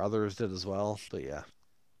I'm sure others did as well. But yeah,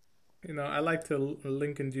 I like to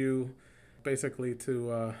link you basically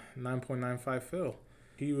to 9.95 Phil.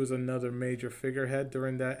 He was another major figurehead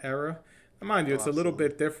during that era. Now, mind you, oh it's a little absolutely,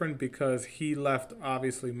 bit different because he left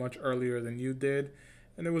obviously much earlier than you did,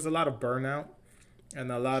 and there was a lot of burnout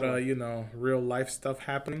and a lot sure. of real life stuff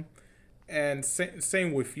happening. And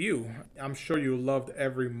same with you. I'm sure you loved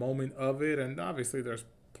every moment of it, and obviously there's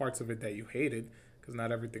parts of it that you hated because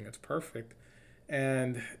not everything is perfect.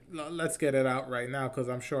 And let's get it out right now because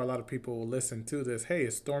I'm sure a lot of people will listen to this. Hey,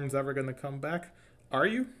 is Storms ever going to come back? Are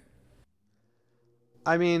you?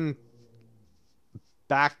 I mean,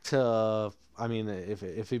 back to I mean, if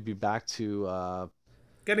it'd be back to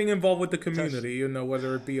Getting involved with the touch. community,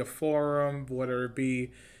 whether it be a forum, whether it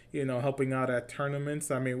be, helping out at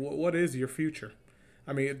tournaments. I mean, what is your future?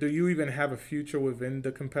 I mean, do you even have a future within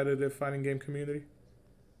the competitive fighting game community?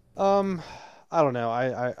 Um, I don't know.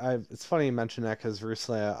 It's funny you mention that because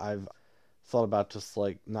recently I've thought about just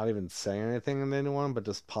like not even saying anything to anyone, but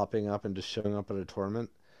just popping up and just showing up at a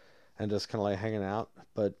tournament and just kind of like hanging out.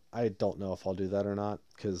 But I don't know if I'll do that or not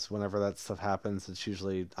because whenever that stuff happens, it's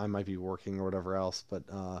usually I might be working or whatever else. But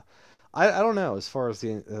I don't know as far as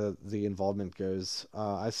the involvement goes.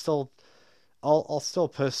 I'll still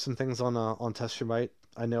post some things on Test Your Might.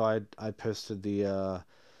 I know I posted the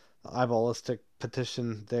eyeballistic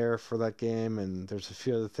petition there for that game, and there's a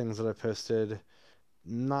few other things that I posted.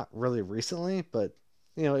 Not really recently, but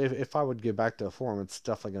if I would get back to a forum, it's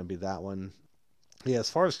definitely going to be that one. Yeah,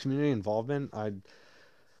 as far as community involvement,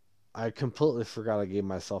 I completely forgot I gave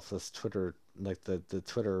myself this Twitter like the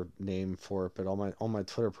Twitter name for it, but on my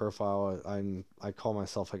Twitter profile, I call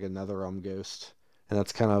myself like another ghost, and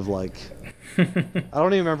that's kind of like I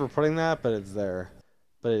don't even remember putting that, but it's there.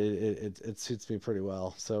 But it suits me pretty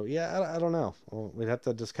well. So yeah, I don't know. We'd have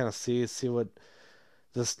to just kind of see what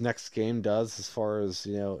this next game does as far as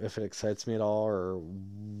if it excites me at all or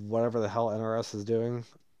whatever the hell NRS is doing.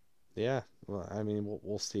 Yeah, well, I mean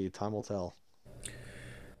we'll see. Time will tell.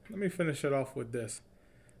 Let me finish it off with this.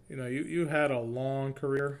 You had a long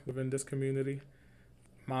career within this community,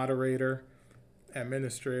 moderator,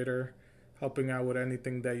 administrator, helping out with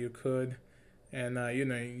anything that you could. And,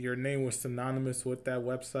 your name was synonymous with that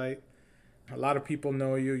website. A lot of people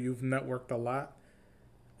know you. You've networked a lot.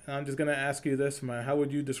 And I'm just going to ask you this, man. How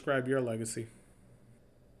would you describe your legacy?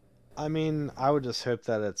 I mean, I would just hope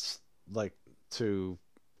that it's like to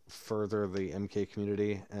further the MK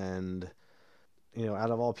community and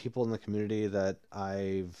out of all people in the community that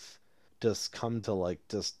I've just come to like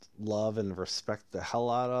just love and respect the hell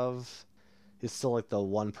out of, he's still like the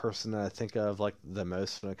one person that I think of like the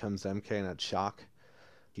most when it comes to MK, and that's Shock.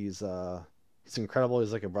 He's he's incredible.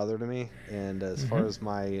 He's like a brother to me. And as far Mm-hmm. as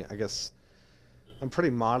my I guess I'm pretty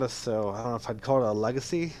modest, so I don't know if I'd call it a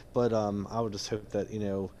legacy, but I would just hope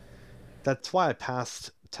that, that's why I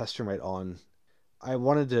passed TesterMate on. I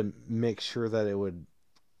wanted to make sure that it would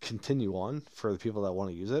continue on for the people that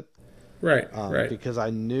want to use it. Right, right. Because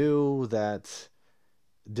I knew that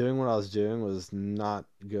doing what I was doing was not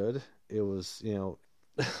good. It was,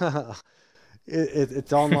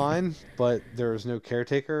 it's online, but there was no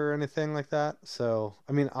caretaker or anything like that. So,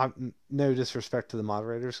 I mean, I'm no disrespect to the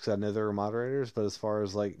moderators because I know there were moderators, but as far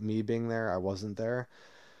as like me being there, I wasn't there.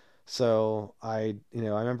 So I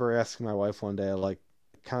remember asking my wife one day, I like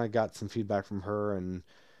kind of got some feedback from her, and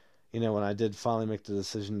when I did finally make the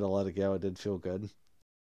decision to let it go, it did feel good.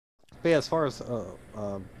 But yeah, as far as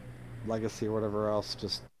legacy or whatever else,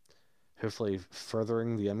 just hopefully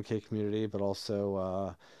furthering the MK community, but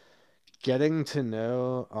also getting to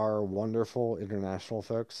know our wonderful international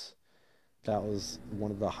folks. That was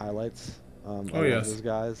one of the highlights. Oh, yes. Those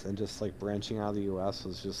guys, and just like branching out of the U.S.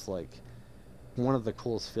 was just like one of the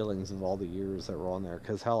coolest feelings of all the years that were on there.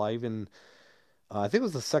 Because hell, I even I think it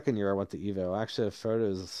was the second year I went to Evo. I actually have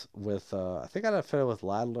photos with I think I had a photo with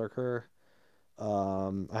Lad Lurker.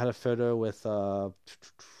 I had a photo with I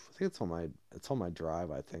think it's on my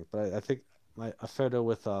drive, I think, but I think a photo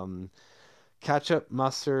with Ketchup,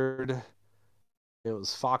 Mustard. It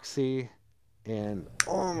was Foxy, and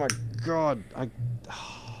oh my god, I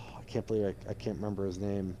can't believe I can't remember his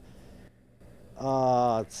name.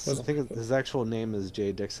 I think his actual name is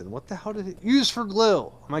Jay Dixon. What the hell did he use for glue?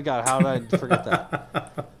 Oh my god, how did I forget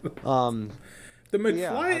that? Did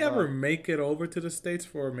McFly ever make it over to the States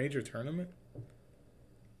for a major tournament?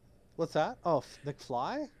 What's that? Oh,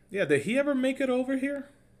 McFly? Yeah, did he ever make it over here?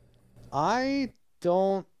 I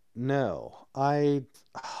don't know.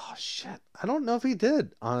 Oh shit. I don't know if he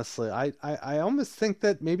did, honestly. I almost think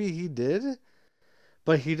that maybe he did,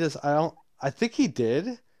 but I think he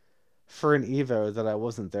did for an Evo that I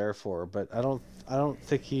wasn't there for, but I don't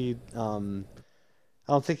think he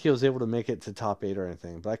was able to make it to top 8 or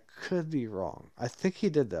anything, but I could be wrong. I think he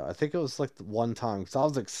did though. I think it was like the one time because I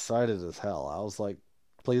was excited as hell. I was like,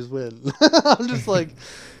 please win. I'm just like,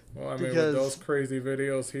 well, I mean, with those crazy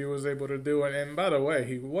videos he was able to do, and by the way,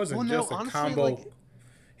 he wasn't just a combo. Like,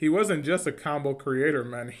 he wasn't just a combo creator,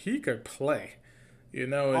 man. He could play.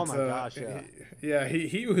 Oh my gosh, yeah.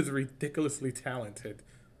 He was ridiculously talented.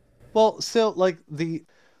 Well, so like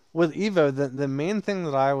with Evo, the main thing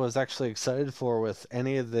that I was actually excited for with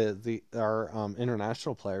any of our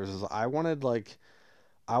international players is I wanted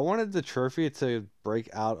the trophy to break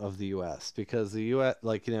out of the U.S. because the U.S.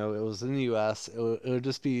 it was in the U.S. It would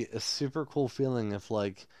just be a super cool feeling if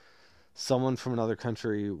like someone from another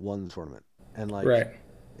country won the tournament, and like right.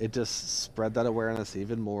 It just spread that awareness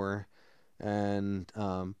even more. And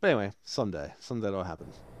but anyway, someday it'll happen.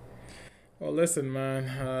 Well, listen,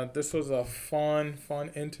 man, this was a fun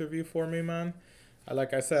interview for me, man.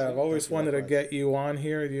 Like I said, I've always wanted to get you on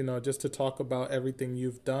here, just to talk about everything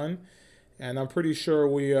you've done. And I'm pretty sure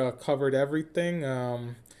we covered everything.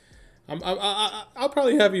 I'll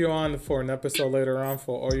probably have you on for an episode later on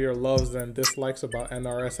for all your loves and dislikes about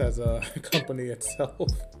NRS as a company itself.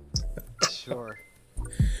 Sure.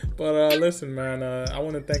 But listen, man, I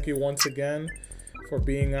want to thank you once again for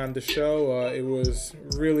being on the show. It was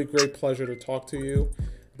really great pleasure to talk to you.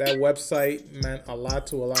 That website meant a lot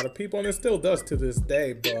to a lot of people, and it still does to this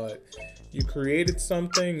day, but you created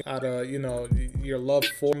something out of, your love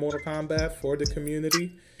for Mortal Kombat, for the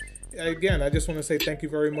community. Again, I just want to say thank you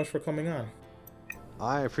very much for coming on.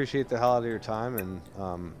 I appreciate the hell out of your time,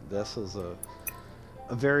 and this was a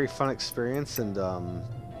very fun experience, and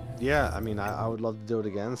yeah, I mean, I would love to do it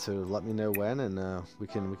again, so let me know when, and we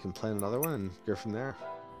can plan another one and go from there.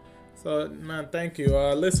 So, man, thank you.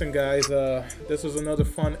 Listen, guys, this was another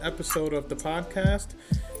fun episode of the podcast.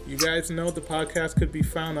 You guys know the podcast could be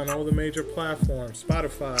found on all the major platforms: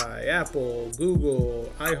 Spotify, Apple,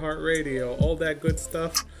 Google, iHeartRadio, all that good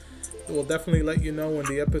stuff. We'll definitely let you know when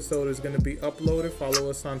the episode is going to be uploaded. Follow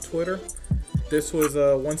us on Twitter. This was,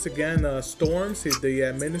 once again, Storms. He's the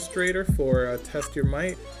administrator for Test Your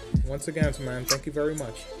Might. Once again, man, thank you very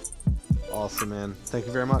much. Awesome, man. Thank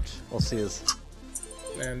you very much. I'll see you.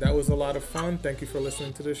 And that was a lot of fun. Thank you for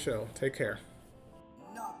listening to this show. Take care.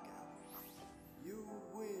 Knockout. You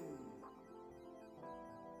win.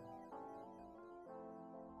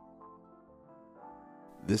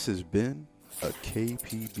 This has been a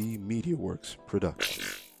KPB Media Works production.